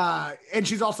 But and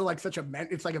she's also like such a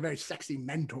it's like a very sexy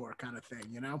mentor kind of thing,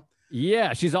 you know?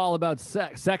 Yeah, she's all about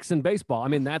sex and baseball. I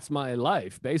mean, that's my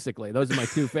life, basically. Those are my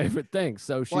two favorite things.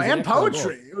 So she's and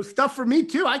poetry. It was stuff for me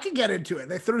too. I could get into it.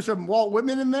 They threw some Walt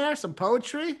Whitman in there, some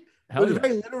poetry. It was a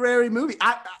very literary movie.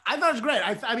 I thought it was great.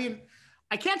 I mean,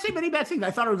 I can't say many bad things.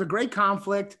 I thought it was a great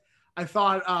conflict. I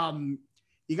thought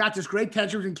you got this great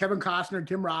tension between Kevin Costner and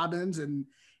Tim Robbins, and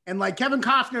like Kevin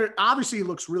Costner obviously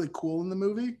looks really cool in the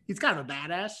movie. He's kind of a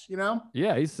badass, you know?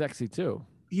 Yeah, he's sexy too.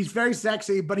 He's very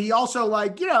sexy, but he also,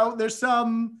 like, you know, there's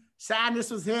some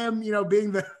sadness with him, you know,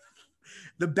 being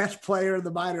the best player in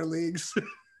the minor leagues.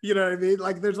 You know what I mean?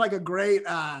 Like, there's like a great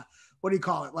what do you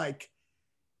call it? Like,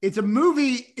 it's a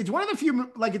movie. It's one of the few,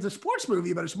 like, it's a sports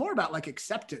movie, but it's more about like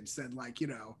acceptance than like, you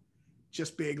know,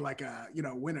 just being like a, you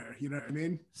know, winner. You know what I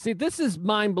mean? See, this is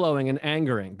mind-blowing and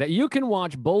angering that you can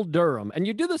watch Bull Durham, and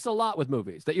you do this a lot with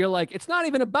movies, that you're like, it's not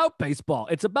even about baseball,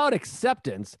 it's about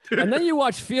acceptance. And then you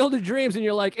watch Field of Dreams and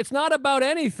you're like, it's not about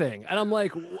anything. And I'm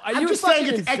like, are you just saying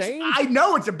it's insane? I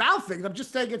know it's about things. I'm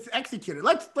just saying it's executed.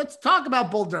 Let's talk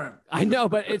about Bull Durham. I know,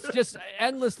 but it's just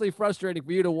endlessly frustrating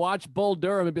for you to watch Bull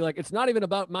Durham and be like, it's not even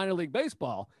about minor league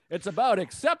baseball. It's about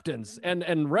acceptance and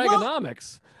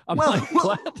Reaganomics.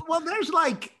 Well, there's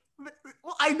like,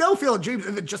 I know Field of Dreams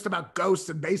isn't just about ghosts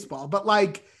and baseball, but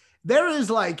like there is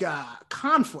like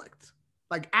conflict,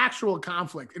 like actual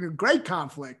conflict, and a great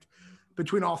conflict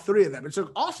between all three of them. It's an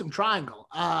awesome triangle.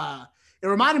 It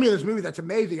reminded me of this movie that's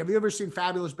amazing. Have you ever seen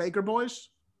Fabulous Baker Boys?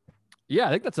 Yeah, I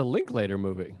think that's a Linklater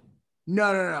movie.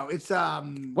 No. It's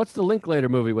what's the Linklater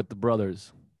movie with the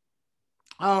brothers?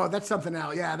 Oh, that's something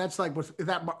else. Yeah, that's like, is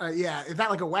that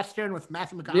like a Western with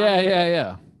Matthew McConaughey?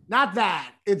 Yeah. Not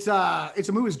that. It's a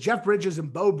movie with Jeff Bridges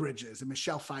and Bo Bridges and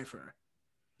Michelle Pfeiffer.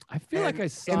 I feel like I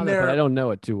saw it, but I don't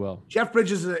know it too well. Jeff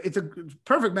Bridges, it's a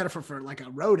perfect metaphor for like a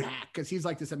road hack, because he's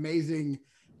like this amazing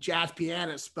jazz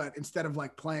pianist, but instead of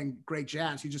like playing great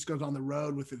jazz, he just goes on the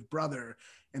road with his brother,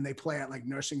 and they play at like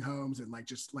nursing homes and like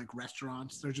just like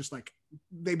restaurants. They're just like,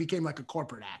 they became like a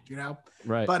corporate act, you know?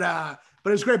 Right. But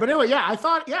it's great. But anyway, I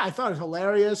thought it was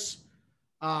hilarious.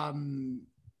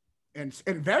 And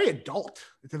very adult.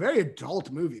 It's a very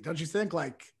adult movie, don't you think?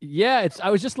 Like, yeah,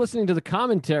 I was just listening to the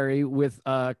commentary with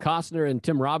Costner and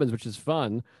Tim Robbins, which is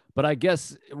fun. But I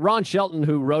guess Ron Shelton,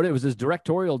 who wrote it, was his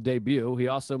directorial debut. He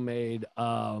also made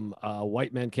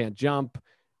White Man Can't Jump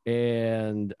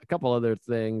and a couple other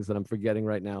things that I'm forgetting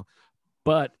right now.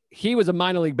 But he was a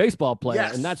minor league baseball player,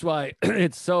 yes. And that's why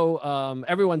it's so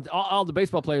everyone, all the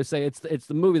baseball players say it's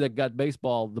the movie that got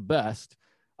baseball the best.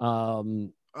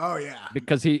 Oh yeah,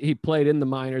 because he played in the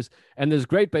minors, and there's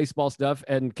great baseball stuff.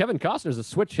 And Kevin Costner's a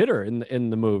switch hitter in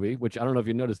the movie, which I don't know if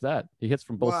you noticed that he hits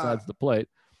from both sides of the plate.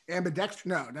 Ambidextrous?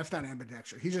 No, that's not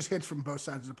ambidextrous. He just hits from both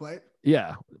sides of the plate.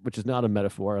 Yeah, which is not a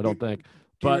metaphor, I don't think.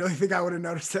 Do you really think I would have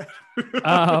noticed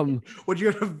that? Would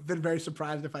you have been very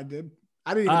surprised if I did?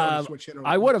 I didn't even know switch hitter.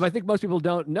 I would have. I think most people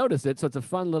don't notice it, so it's a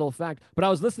fun little fact. But I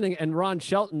was listening, and Ron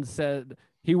Shelton said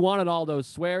he wanted all those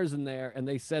swears in there, and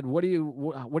they said, what do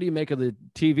you make of the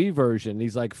TV version?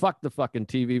 He's like, fuck the fucking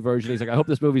TV version. He's like, I hope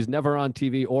this movie's never on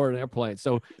TV or an airplane.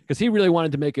 So, because he really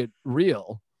wanted to make it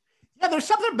real. Yeah, there's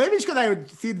something, maybe it's because I would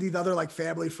see these other like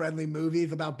family-friendly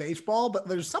movies about baseball, but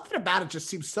there's something about it just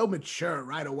seems so mature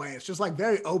right away. It's just like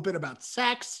very open about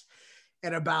sex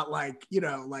and about like, you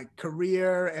know, like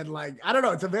career and like, I don't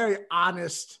know, it's a very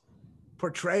honest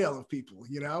portrayal of people,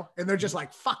 you know, and they're just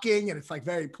like fucking, and it's like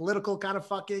very political kind of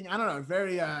fucking. I don't know,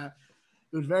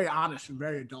 it was very honest and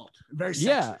very adult and very sexy.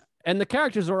 Yeah, and the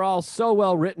characters are all so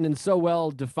well written and so well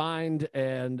defined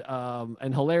and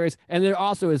hilarious. And there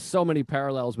also is so many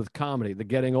parallels with comedy, the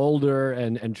getting older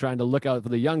and trying to look out for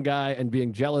the young guy and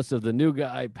being jealous of the new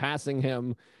guy passing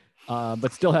him,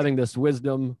 but still having this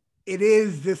wisdom. It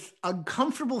is this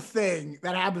uncomfortable thing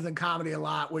that happens in comedy a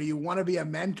lot, where you want to be a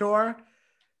mentor,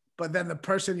 but then the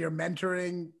person you're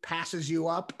mentoring passes you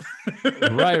up.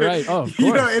 Right. Oh, of course.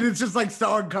 You know, and it's just like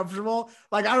so uncomfortable.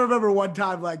 Like I remember one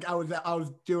time, like I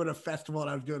was doing a festival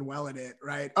and I was doing well in it,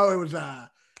 right? Oh, it was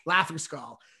Laughing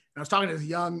Skull. And I was talking to this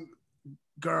young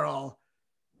girl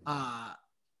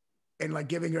and like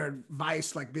giving her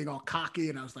advice, like being all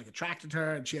cocky, and I was like attracted to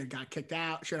her, and she had got kicked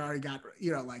out. She had already got,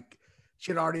 you know, like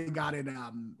she had already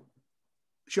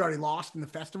lost in the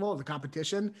festival, the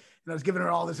competition. And I was giving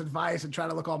her all this advice and trying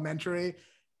to look all mentory.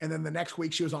 And then the next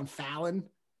week she was on Fallon.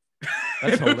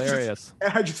 That's hilarious.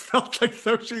 And I just felt like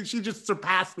she just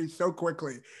surpassed me so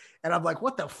quickly. And I'm like,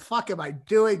 what the fuck am I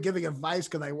doing giving advice?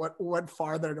 Because I went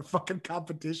farther in a fucking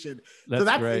competition.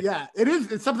 That's great. Yeah,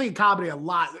 it's something in comedy a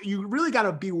lot. You really got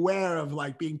to beware of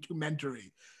like being too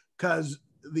mentory, because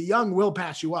the young will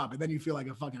pass you up, and then you feel like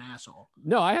a fucking asshole.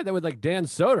 No, I had that with like Dan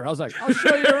Soder. I was like, I'll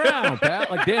show you around,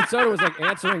 Pat. Like Dan Soder was like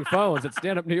answering phones at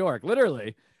Stand Up New York,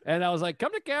 literally. And I was like,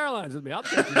 come to Caroline's with me. I'll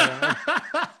take you around.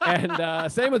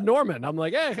 And same with Norman. I'm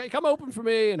like, hey, come open for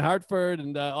me in Hartford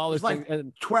and all this. Like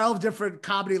and 12 different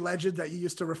comedy legends that you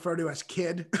used to refer to as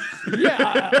kid.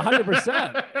 Yeah,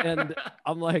 100%. And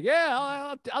I'm like,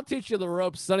 yeah, I'll teach you the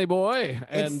ropes, sonny boy.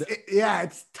 And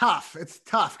it's tough. It's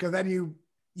tough because then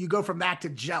you go from that to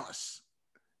jealous,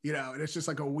 and it's just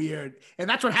like a weird, and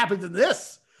that's what happens in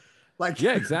this. Like,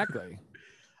 yeah, exactly.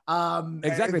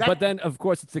 Exactly. But then of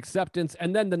course it's acceptance,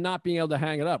 and then the not being able to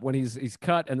hang it up when he's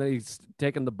cut and then he's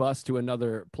taking the bus to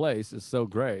another place is so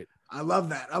great. I love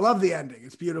that. I love the ending.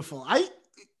 It's beautiful.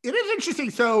 It is interesting.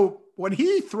 So when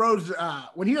he throws,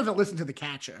 when he doesn't listen to the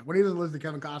catcher, when he doesn't listen to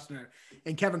Kevin Costner,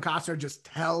 and Kevin Costner just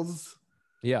tells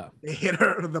the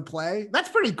hitter the play, that's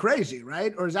pretty crazy,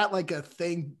 right? Or is that like a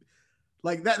thing?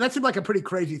 Like that seemed like a pretty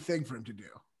crazy thing for him to do.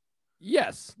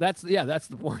 Yes, that's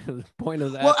the point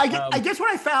of that. Well, I guess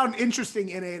what I found interesting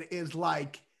in it is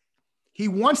like he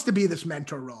wants to be this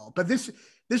mentor role, but this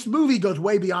movie goes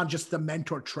way beyond just the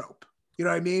mentor trope. You know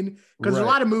what I mean? Because there's a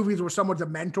lot of movies where someone's a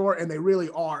mentor and they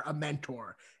really are a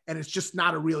mentor, and it's just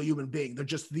not a real human being. They're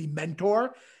just the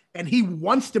mentor, and he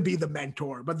wants to be the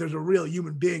mentor, but there's a real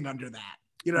human being under that.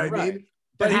 You know what I mean?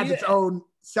 That has its own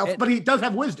self, but he does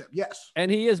have wisdom. Yes.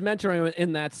 And he is mentoring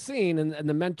in that scene. And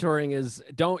the mentoring is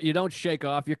you don't shake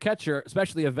off your catcher,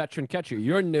 especially a veteran catcher.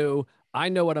 You're new. I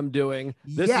know what I'm doing.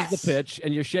 This is the pitch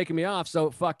and you're shaking me off.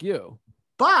 So fuck you.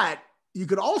 But you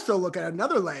could also look at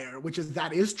another layer, which is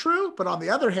that is true. But on the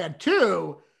other hand,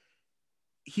 too,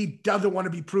 he doesn't want to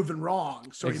be proven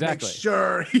wrong. So he makes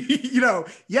sure,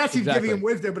 yes, he's giving him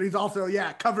wisdom, but he's also,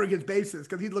 covering his bases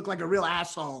because he'd look like a real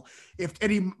asshole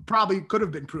and he probably could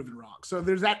have been proven wrong. So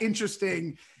there's that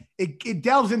interesting, it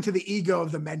delves into the ego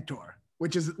of the mentor,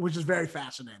 which is very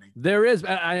fascinating. There is,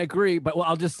 I agree, but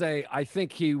I'll just say, I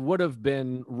think he would have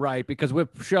been right because we've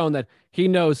shown that he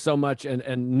knows so much and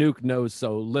Nuke knows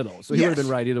so little. So he would have been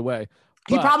right either way.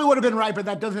 He probably would have been right, but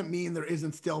that doesn't mean there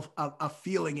isn't still a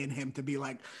feeling in him to be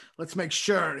like, let's make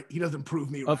sure he doesn't prove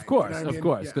me right. Of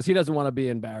course, because he doesn't want to be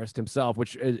embarrassed himself,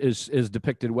 which is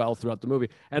depicted well throughout the movie.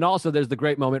 And also there's the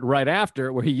great moment right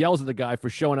after where he yells at the guy for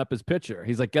showing up his pitcher.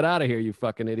 He's like, get out of here, you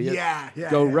fucking idiot.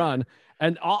 Go run.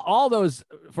 And all those,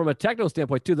 from a technical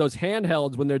standpoint too, those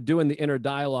handhelds when they're doing the inner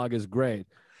dialogue is great.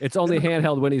 It's only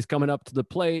handheld when he's coming up to the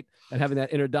plate and having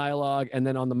that inner dialogue and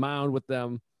then on the mound with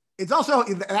them. It's also,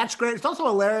 that's great. It's also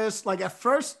hilarious. Like at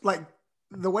first, like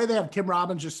the way they have Tim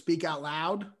Robbins just speak out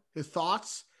loud, his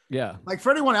thoughts. Yeah. Like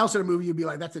for anyone else in a movie, you'd be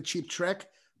like, that's a cheap trick,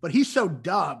 but he's so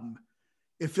dumb.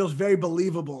 It feels very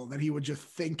believable that he would just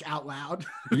think out loud.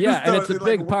 Yeah. And it's a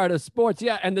big part of sports.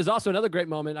 Yeah. And there's also another great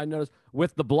moment I noticed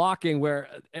with the blocking where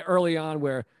early on,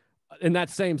 where in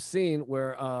that same scene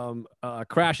where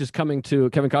Crash is coming to,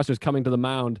 Kevin Costner is coming to the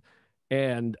mound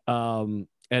and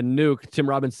Nuke, Tim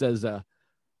Robbins says,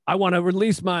 I want to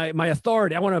release my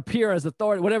authority. I want to appear as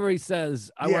authority. Whatever he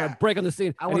says, I want to break on the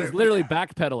scene. And he's literally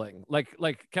backpedaling.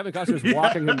 Like Kevin Costner's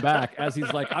walking him back as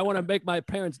he's like, I want to make my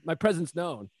presence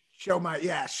known.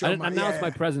 Announce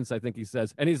my presence, I think he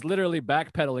says. And he's literally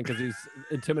backpedaling because he's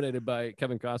intimidated by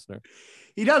Kevin Costner.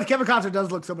 He does. Kevin Costner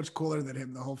does look so much cooler than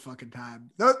him the whole fucking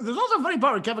time. There's also a funny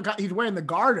part where Kevin Costner, he's wearing the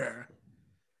garter.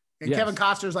 And Kevin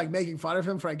Costner's like making fun of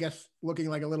him for, I guess, looking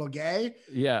like a little gay.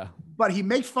 Yeah. But he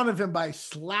makes fun of him by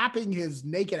slapping his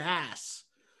naked ass,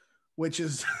 which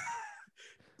is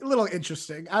a little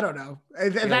interesting. I don't know.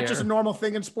 Is that just a normal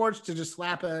thing in sports to just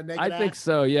slap a naked ass? I think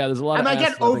so. Yeah. There's a lot of I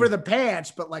get over the pants,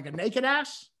 but like a naked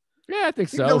ass? Yeah, I think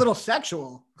so. A little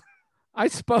sexual. I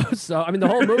suppose so. I mean, the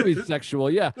whole movie's sexual.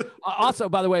 Yeah. Also,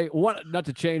 by the way, not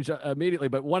to change immediately,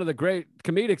 but one of the great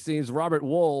comedic scenes, Robert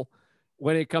Wool,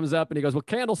 when he comes up and he goes, well,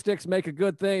 candlesticks make a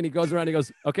good thing. And he goes around and he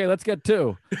goes, okay, let's get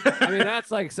two. I mean,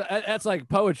 that's like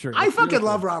poetry. I fucking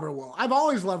love Robert Wool. I've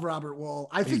always loved Robert Wool.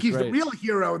 I think he's the real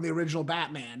hero in the original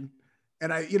Batman.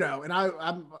 And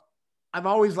I've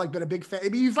always like been a big fan. I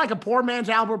mean, he's like a poor man's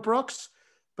Albert Brooks,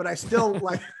 but I still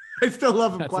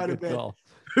love him quite a bit.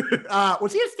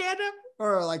 Was he a stand-up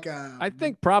or like a? I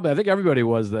think everybody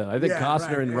was then. I think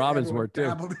Costner and Robbins were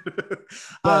too.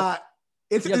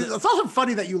 It's also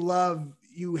funny that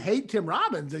you hate Tim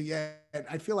Robbins, and yet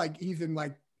I feel like he's in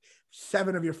like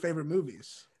 7 of your favorite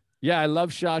movies. Yeah, I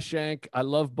love Shawshank. I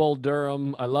love Bull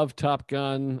Durham. I love Top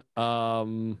Gun. How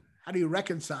do you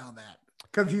reconcile that?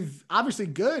 Because he's obviously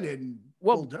good in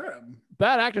Bull Durham.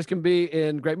 Bad actors can be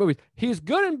in great movies. He's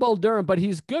good in Bull Durham, but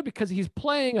he's good because he's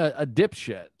playing a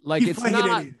dipshit. Like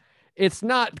it's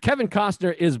not Kevin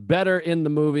Costner is better in the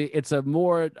movie. It's a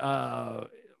more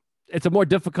it's a more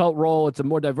difficult role. It's a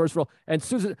more diverse role. And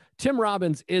Tim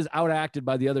Robbins is outacted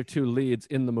by the other two leads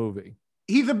in the movie.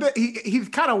 He's a bit, he's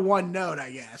kind of one note,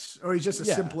 I guess, or he's just a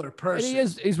simpler person. And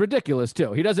he's ridiculous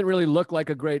too. He doesn't really look like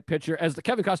a great pitcher. As the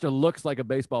Kevin Costner looks like a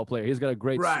baseball player. He's got a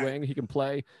great swing. He can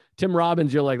play. Tim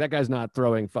Robbins, you're like, that guy's not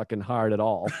throwing fucking hard at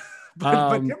all.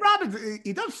 but Tim Robbins,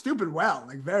 he does stupid well,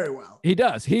 like very well. He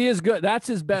does. He is good. That's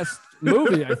his best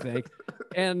movie, I think.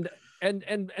 And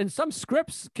some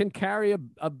scripts can carry a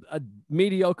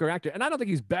mediocre actor. And I don't think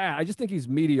he's bad. I just think he's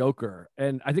mediocre.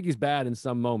 And I think he's bad in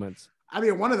some moments. I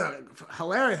mean, one of the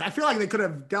hilarious, I feel like they could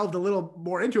have delved a little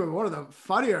more into it. One of the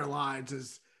funnier lines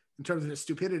is, in terms of his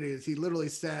stupidity, is he literally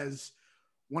says,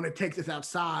 want to take this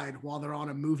outside while they're on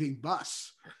a moving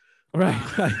bus. Right.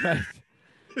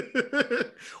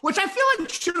 Which I feel like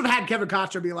should have had Kevin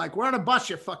Costner be like, we're on a bus,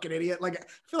 you fucking idiot. Like, I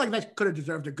feel like that could have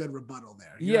deserved a good rebuttal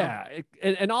there. Yeah.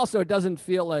 And also it doesn't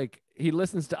feel like he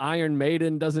listens to Iron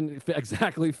Maiden, doesn't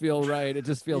exactly feel right. It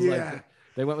just feels like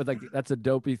they went with like, that's a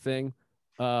dopey thing.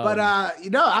 But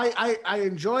I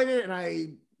enjoyed it,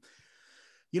 and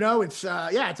it's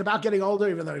it's about getting older,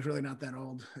 even though he's really not that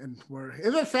old. And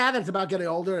isn't it sad that it's about getting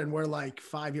older and we're like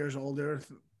 5 years older?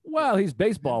 Well, he's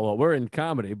baseball. We're in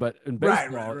comedy, but in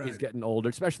baseball, he's getting older,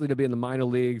 especially to be in the minor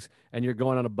leagues, and you're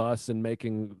going on a bus and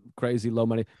making crazy low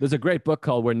money. There's a great book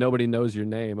called Where Nobody Knows Your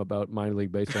Name about minor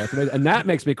league baseball. And that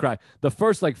makes me cry. The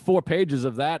first like 4 pages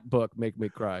of that book make me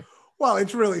cry. Well,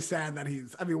 it's really sad that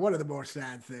one of the more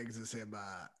sad things is him,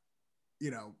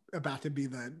 about to be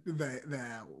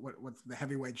what's the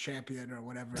heavyweight champion or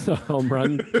whatever. The home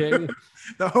run king.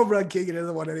 The home run king, he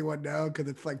doesn't want anyone to know because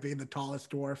it's like being the tallest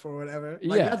dwarf or whatever.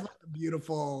 Like, that's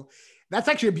like that's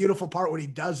actually a beautiful part when he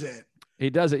does it.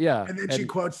 He does it, yeah. And then she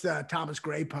quotes the Thomas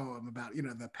Gray poem about,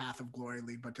 the path of glory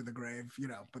lead but to the grave,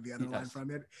 but the other line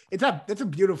from it. It's a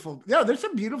beautiful, there's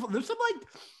some like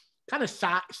kind of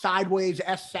sideways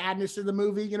sadness in the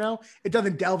movie. It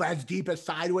doesn't delve as deep as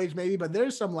Sideways maybe, but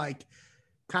there's some like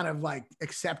kind of like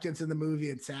acceptance in the movie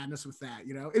and sadness with that.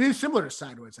 It is similar to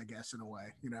Sideways, I guess, in a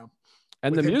way.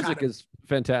 And the music is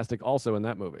fantastic also in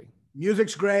that movie.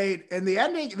 Music's great, and the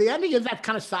ending is that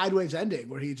kind of Sideways ending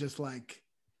where he just like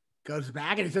goes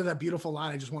back and he says that beautiful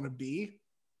line, "I just want to be."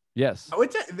 Yes. Oh,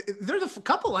 there's a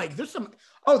couple like what's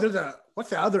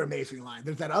the other amazing line?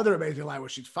 There's that other amazing line where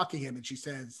she's fucking him and she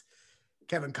says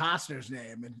Kevin Costner's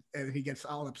name, and he gets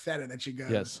all upset, and then she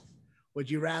goes, yes, would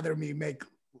you rather me make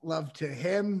love to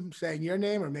him saying your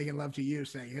name or making love to you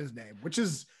saying his name? Which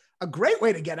is a great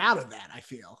way to get out of that, I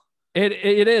feel.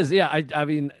 It is, yeah. I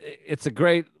mean, it's a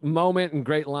great moment and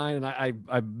great line, and I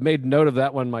made note of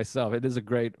that one myself. It is a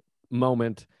great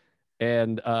moment,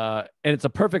 and it's a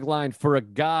perfect line for a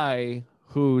guy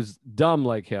who's dumb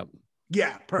like him.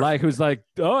 Yeah, perfect. Like who's like,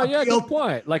 oh yeah, good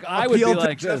point. Like I would be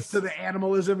like just to the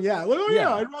animalism. Yeah, like,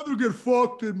 I'd rather get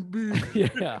fucked than be.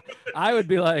 Yeah, I would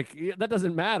be like, that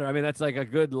doesn't matter. I mean, that's like a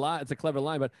good line. It's a clever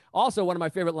line. But also one of my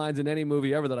favorite lines in any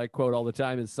movie ever that I quote all the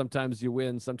time is "Sometimes you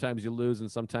win, sometimes you lose, and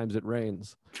sometimes it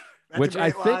rains," which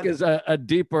I think is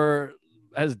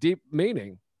has deep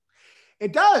meaning.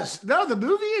 It does. No, the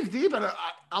movie is deep, and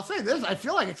I'll say this: I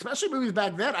feel like, especially movies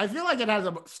back then, I feel like it has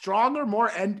a stronger, more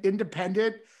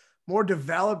independent, more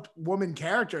developed woman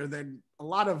character than a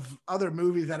lot of other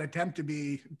movies that attempt to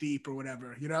be deep or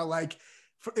whatever. Like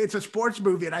it's a sports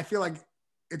movie, and I feel like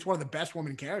it's one of the best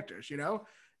woman characters.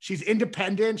 She's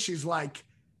independent. She's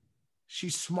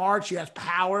smart. She has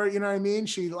power. You know what I mean?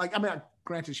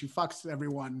 Granted, she fucks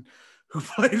everyone who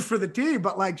plays for the team,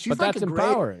 but like she's like that's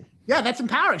empowering. Yeah, that's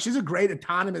empowering. She's a great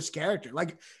autonomous character.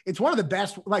 Like it's one of the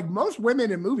best. Like most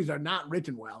women in movies are not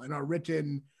written well and are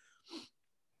written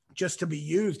just to be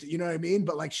used, you know what I mean?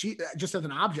 But like she just as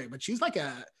an object, but she's like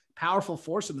a powerful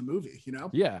force in the movie,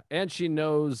 Yeah. And she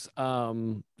knows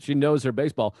her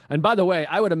baseball. And by the way,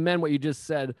 I would amend what you just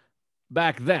said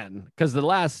back then, because the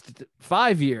last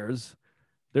 5 years,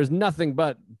 there's nothing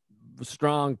but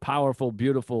strong, powerful,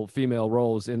 beautiful female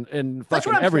roles in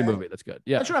fucking every movie that's good.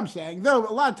 Yeah. That's what I'm saying. Though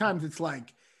a lot of times it's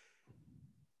like,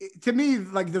 to me,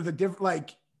 like there's a different,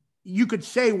 like, you could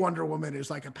say Wonder Woman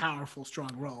is like a powerful, strong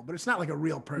role, but it's not like a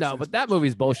real person. No, but that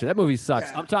movie's bullshit. That movie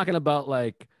sucks. Yeah. I'm talking about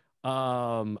like,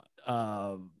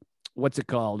 what's it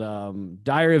called?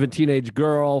 Diary of a Teenage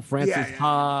Girl, Frances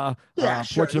Ha,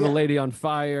 Portrait of a Lady on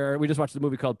Fire. We just watched the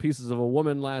movie called Pieces of a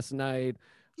Woman last night.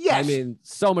 Yes. I mean,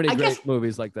 so many great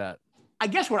movies like that. I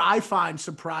guess what I find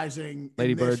surprising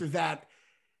in this is that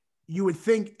you would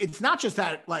think it's not just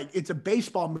that, like, it's a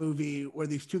baseball movie where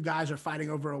these two guys are fighting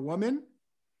over a woman.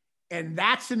 And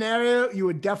that scenario, you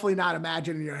would definitely not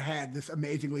imagine in your head this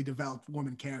amazingly developed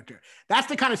woman character. That's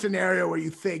the kind of scenario where you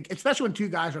think, especially when two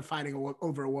guys are fighting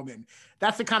over a woman,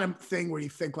 that's the kind of thing where you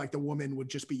think like the woman would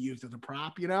just be used as a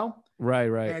prop, you know? Right,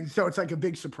 right. And so it's like a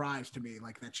big surprise to me,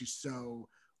 like that she's so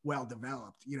well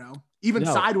developed, you know? Even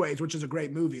No. Sideways, which is a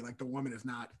great movie, like the woman is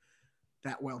not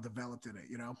that well developed in it,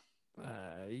 you know?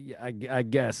 Yeah, I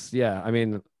guess. Yeah. I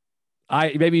mean,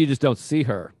 maybe you just don't see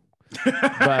her.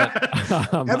 But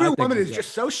every woman is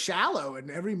just so shallow in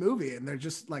every movie, and they're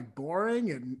just like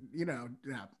boring, and you know,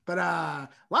 yeah. But a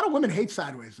lot of women hate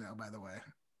Sideways, though. By the way,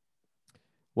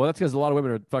 well, that's because a lot of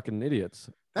women are fucking idiots.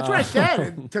 That's what I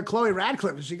said to Chloe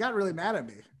Radcliffe, and she got really mad at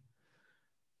me.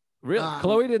 Really,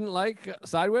 Chloe didn't like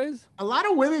Sideways. A lot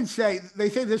of women say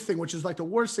this thing, which is like the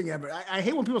worst thing ever. I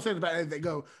hate when people say about it. They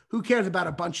go, "Who cares about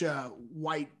a bunch of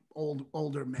white?"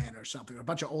 older men or something, or a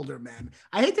bunch of older men.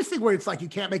 I hate this thing where it's like you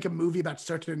can't make a movie about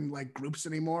certain like groups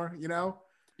anymore, you know?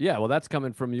 Yeah, well, that's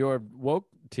coming from your woke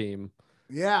team.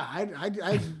 Yeah,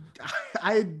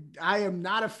 I am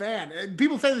not a fan. And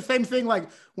people say the same thing like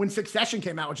when Succession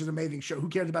came out, which is an amazing show. Who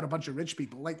cares about a bunch of rich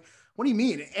people? Like, what do you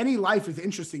mean? Any life is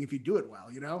interesting if you do it well,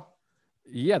 you know?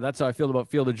 Yeah, that's how I feel about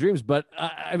Field of Dreams. But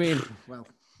I mean, well,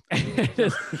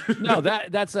 no,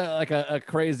 that's a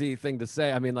crazy thing to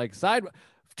say. I mean, like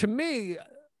to me,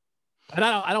 and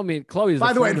I don't mean Chloe is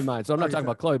a friend of mine, so I'm not talking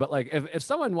about Chloe, but like if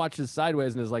someone watches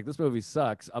Sideways and is like, this movie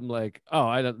sucks, I'm like,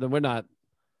 oh, then we're not.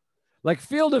 Like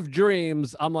Field of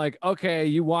Dreams, I'm like, okay,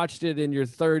 you watched it in your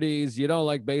 30s, you don't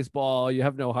like baseball, you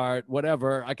have no heart,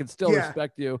 whatever. I can still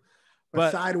respect you.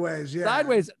 But Sideways,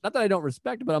 not that I don't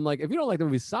respect it, but I'm like, if you don't like the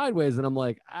movie Sideways, then I'm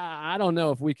like, I don't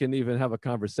know if we can even have a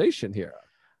conversation here.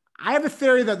 I have a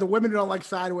theory that the women who don't like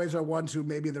Sideways are ones who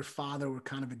maybe their father were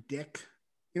kind of a dick.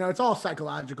 You know, it's all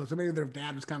psychological. So maybe their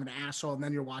dad was kind of an asshole, and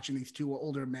then you're watching these two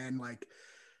older men, like,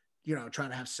 you know, trying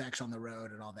to have sex on the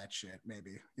road and all that shit,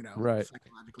 maybe, you know, right.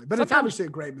 Psychologically. But it's obviously a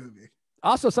great movie.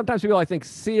 Also, sometimes people, I think,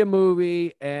 see a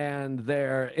movie and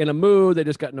they're in a mood, they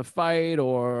just got in a fight,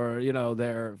 or, you know,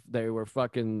 they were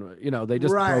fucking, you know, they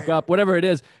just broke up, whatever it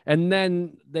is. And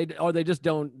then they just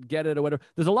don't get it or whatever.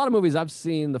 There's a lot of movies I've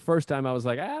seen the first time I was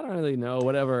like, I don't really know,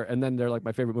 whatever. And then they're like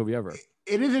my favorite movie ever.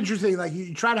 It is interesting. Like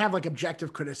you try to have like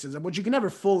objective criticism, which you can never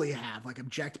fully have like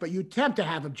but you attempt to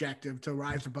have objective to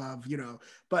rise above, you know,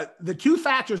 but the two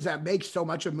factors that make so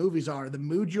much of movies are the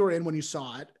mood you're in when you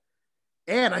saw it.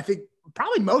 And I think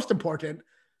probably most important,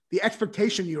 the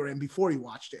expectation you were in before you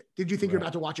watched it. Did you think you're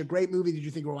about to watch a great movie? Did you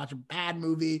think you were watching a bad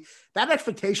movie? That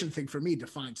expectation thing for me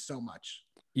defines so much.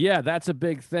 Yeah, that's a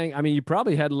big thing. I mean, you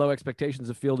probably had low expectations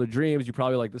of Field of Dreams. You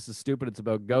probably like, this is stupid. It's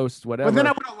about ghosts, whatever. But then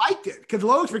I would have liked it because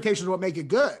low expectations is what make it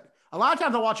good. A lot of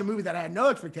times I watch a movie that I had no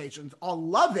expectations. I'll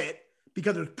love it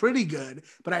because it was pretty good,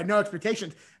 but I had no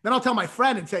expectations. Then I'll tell my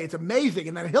friend and say it's amazing.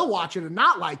 And then he'll watch it and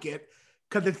not like it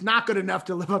because it's not good enough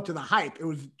to live up to the hype. It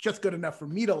was just good enough for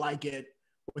me to like it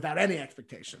without any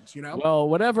expectations, you know? Well,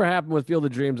 whatever happened with Field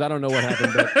of Dreams, I don't know what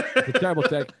happened, but it's a terrible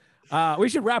take. We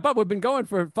should wrap up. We've been going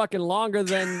for fucking longer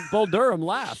than Bull Durham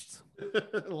lasts.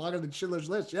 Longer than Schindler's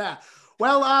List, yeah.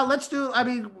 Well, let's do, I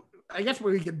mean, I guess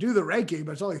we could do the ranking,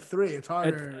 but it's only 3. It's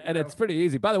harder. It's pretty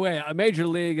easy. By the way, Major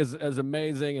League is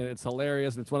amazing, and it's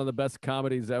hilarious. And it's one of the best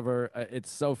comedies ever.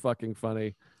 It's so fucking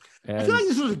funny. And I feel like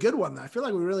this was a good one, though. I feel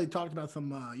like we really talked about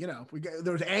some, you know,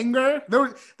 there was anger.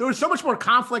 There was so much more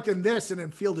conflict in this than in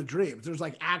Field of Dreams. There was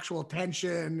like actual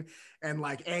tension and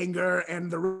like anger, and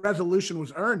the resolution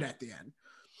was earned at the end.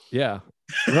 Yeah.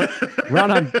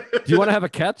 Raanan, do you want to have a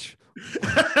catch?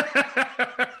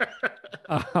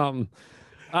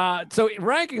 So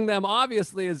ranking them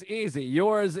obviously is easy.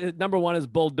 Yours, number 1 is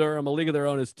Bull Durham. A League of Their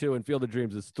Own is 2, and Field of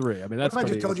Dreams is 3. I mean, that's. What if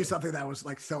I just told you something that was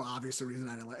like so obvious the reason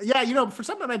I didn't like? Yeah, you know, for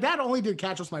something my dad only did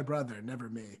Catch Was My Brother, never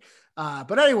me.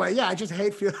 But anyway, yeah, I just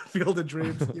hate Field of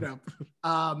Dreams, you know.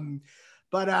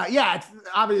 Yeah, it's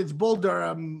obviously it's Bull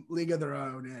Durham, League of Their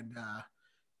Own, and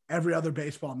every other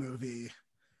baseball movie,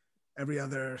 every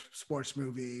other sports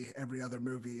movie, every other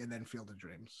movie, and then Field of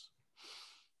Dreams.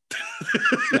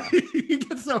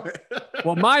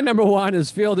 Well, my number 1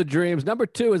 is Field of Dreams. Number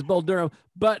 2 is Bull Durham,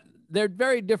 but they're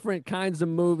very different kinds of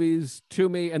movies to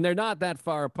me, and they're not that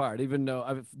far apart, even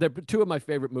though they're 2 of my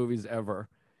favorite movies ever.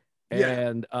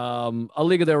 And A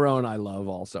League of Their Own I love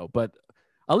also, but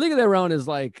A League of Their Own is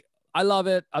like, I love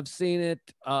it. I've seen it.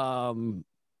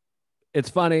 It's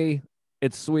funny.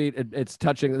 It's sweet. It's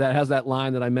touching. That has that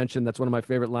line that I mentioned. That's one of my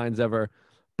favorite lines ever.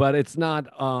 But it's not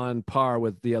on par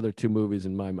with the other 2 movies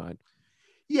in my mind.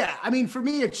 Yeah, I mean, for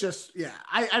me, it's just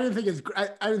I didn't think I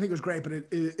didn't think it was great, but it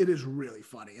is really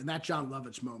funny, and that John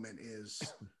Lovitz moment is.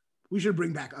 We should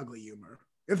bring back ugly humor.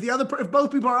 If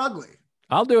both people are ugly,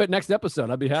 I'll do it next episode.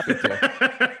 I'd be happy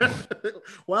to.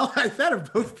 Well, I said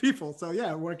of both people, so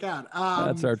yeah, work out.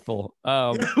 That's hurtful.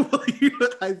 Yeah, well,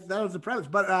 that was the premise,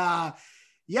 but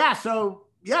yeah. So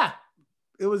yeah,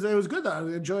 it was good though.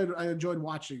 I enjoyed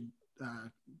watching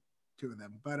two of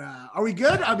them. But are we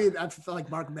good? I mean, I feel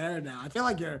like Mark Maron now. I feel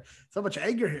like you're so much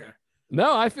anger here.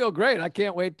 No, I feel great. I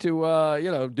can't wait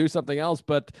to do something else.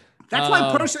 But that's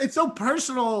why it's so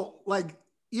personal. Like,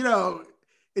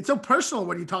 it's so personal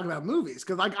when you talk about movies.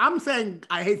 Because like I'm saying,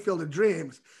 I hate Field of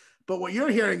Dreams, but what you're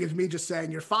hearing is me just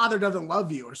saying your father doesn't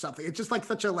love you or something. It's just like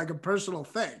such a personal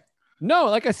thing. No,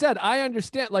 like I said, I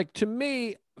understand. Like to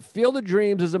me, Field of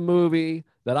Dreams is a movie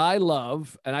that I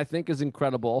love and I think is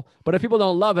incredible. But if people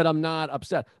don't love it, I'm not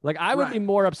upset. Like I would be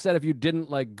more upset if you didn't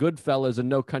like Goodfellas and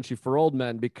No Country for Old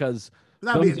Men, because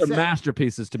those are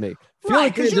masterpieces to me. Field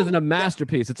of Dreams isn't a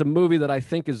masterpiece. It's a movie that I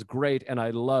think is great and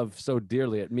I love so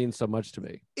dearly. It means so much to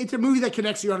me. It's a movie that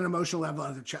connects you on an emotional level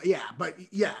as a child.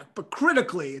 But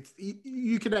critically,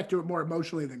 you connect to it more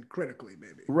emotionally than critically,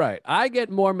 maybe. Right. I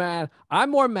get more mad. I'm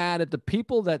more mad at the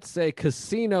people that say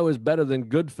Casino is better than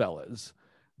Goodfellas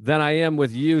than I am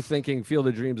with you thinking Field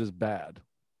of Dreams is bad.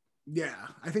 Yeah,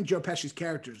 I think Joe Pesci's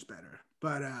character is better,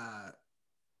 but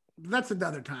that's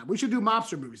another time. We should do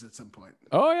mobster movies at some point.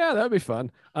 Oh yeah, that'd be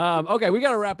fun. Okay, we got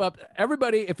to wrap up.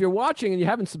 Everybody, if you're watching and you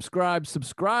haven't subscribed,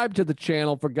 subscribe to the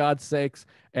channel for God's sakes.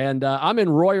 And I'm in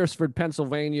Royersford,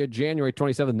 Pennsylvania, January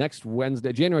 27th, next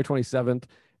Wednesday, January 27th.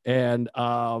 And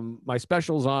my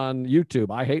special's on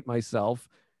YouTube. I Hate Myself.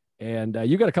 And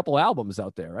you got a couple albums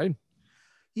out there, right?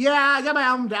 Yeah, I got my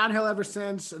album Downhill Ever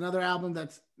Since. Another album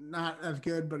that's not as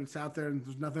good, but it's out there and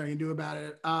there's nothing I can do about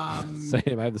it.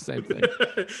 Same. I have the same thing.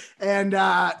 And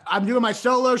I'm doing my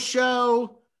solo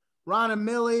show, Raanan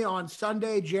Millie, on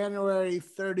Sunday, January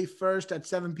 31st at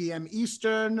 7 p.m.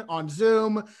 Eastern on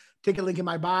Zoom. Ticket link in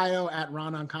my bio at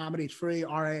Raanan Comedy. It's free,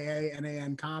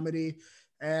 Raanan Comedy.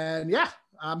 And yeah,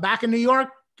 I'm back in New York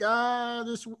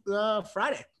this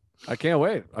Friday. I can't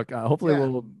wait. Okay, hopefully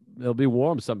it'll be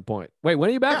warm some point. Wait,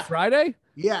 when are you back? Yeah. Friday?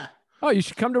 Yeah. Oh, you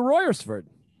should come to Royersford.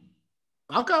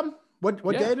 I'll come. What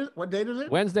date is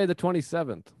it? Wednesday the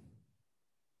 27th.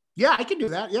 Yeah, I can do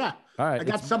that. Yeah. All right. I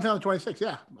got something on the 26th.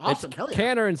 Yeah. Awesome. Hell yeah.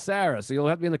 Tanner and Sarah. So you'll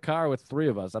have to be in the car with three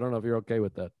of us. I don't know if you're okay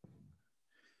with that.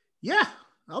 Yeah,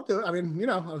 I'll do it. I mean,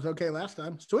 I was okay last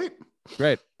time. Sweet.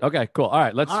 Great. Okay, cool. All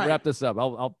right, let's wrap this up.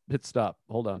 I'll hit stop.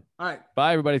 Hold on. All right.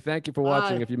 Bye, everybody. Thank you for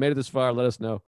watching. If you made it this far, let us know.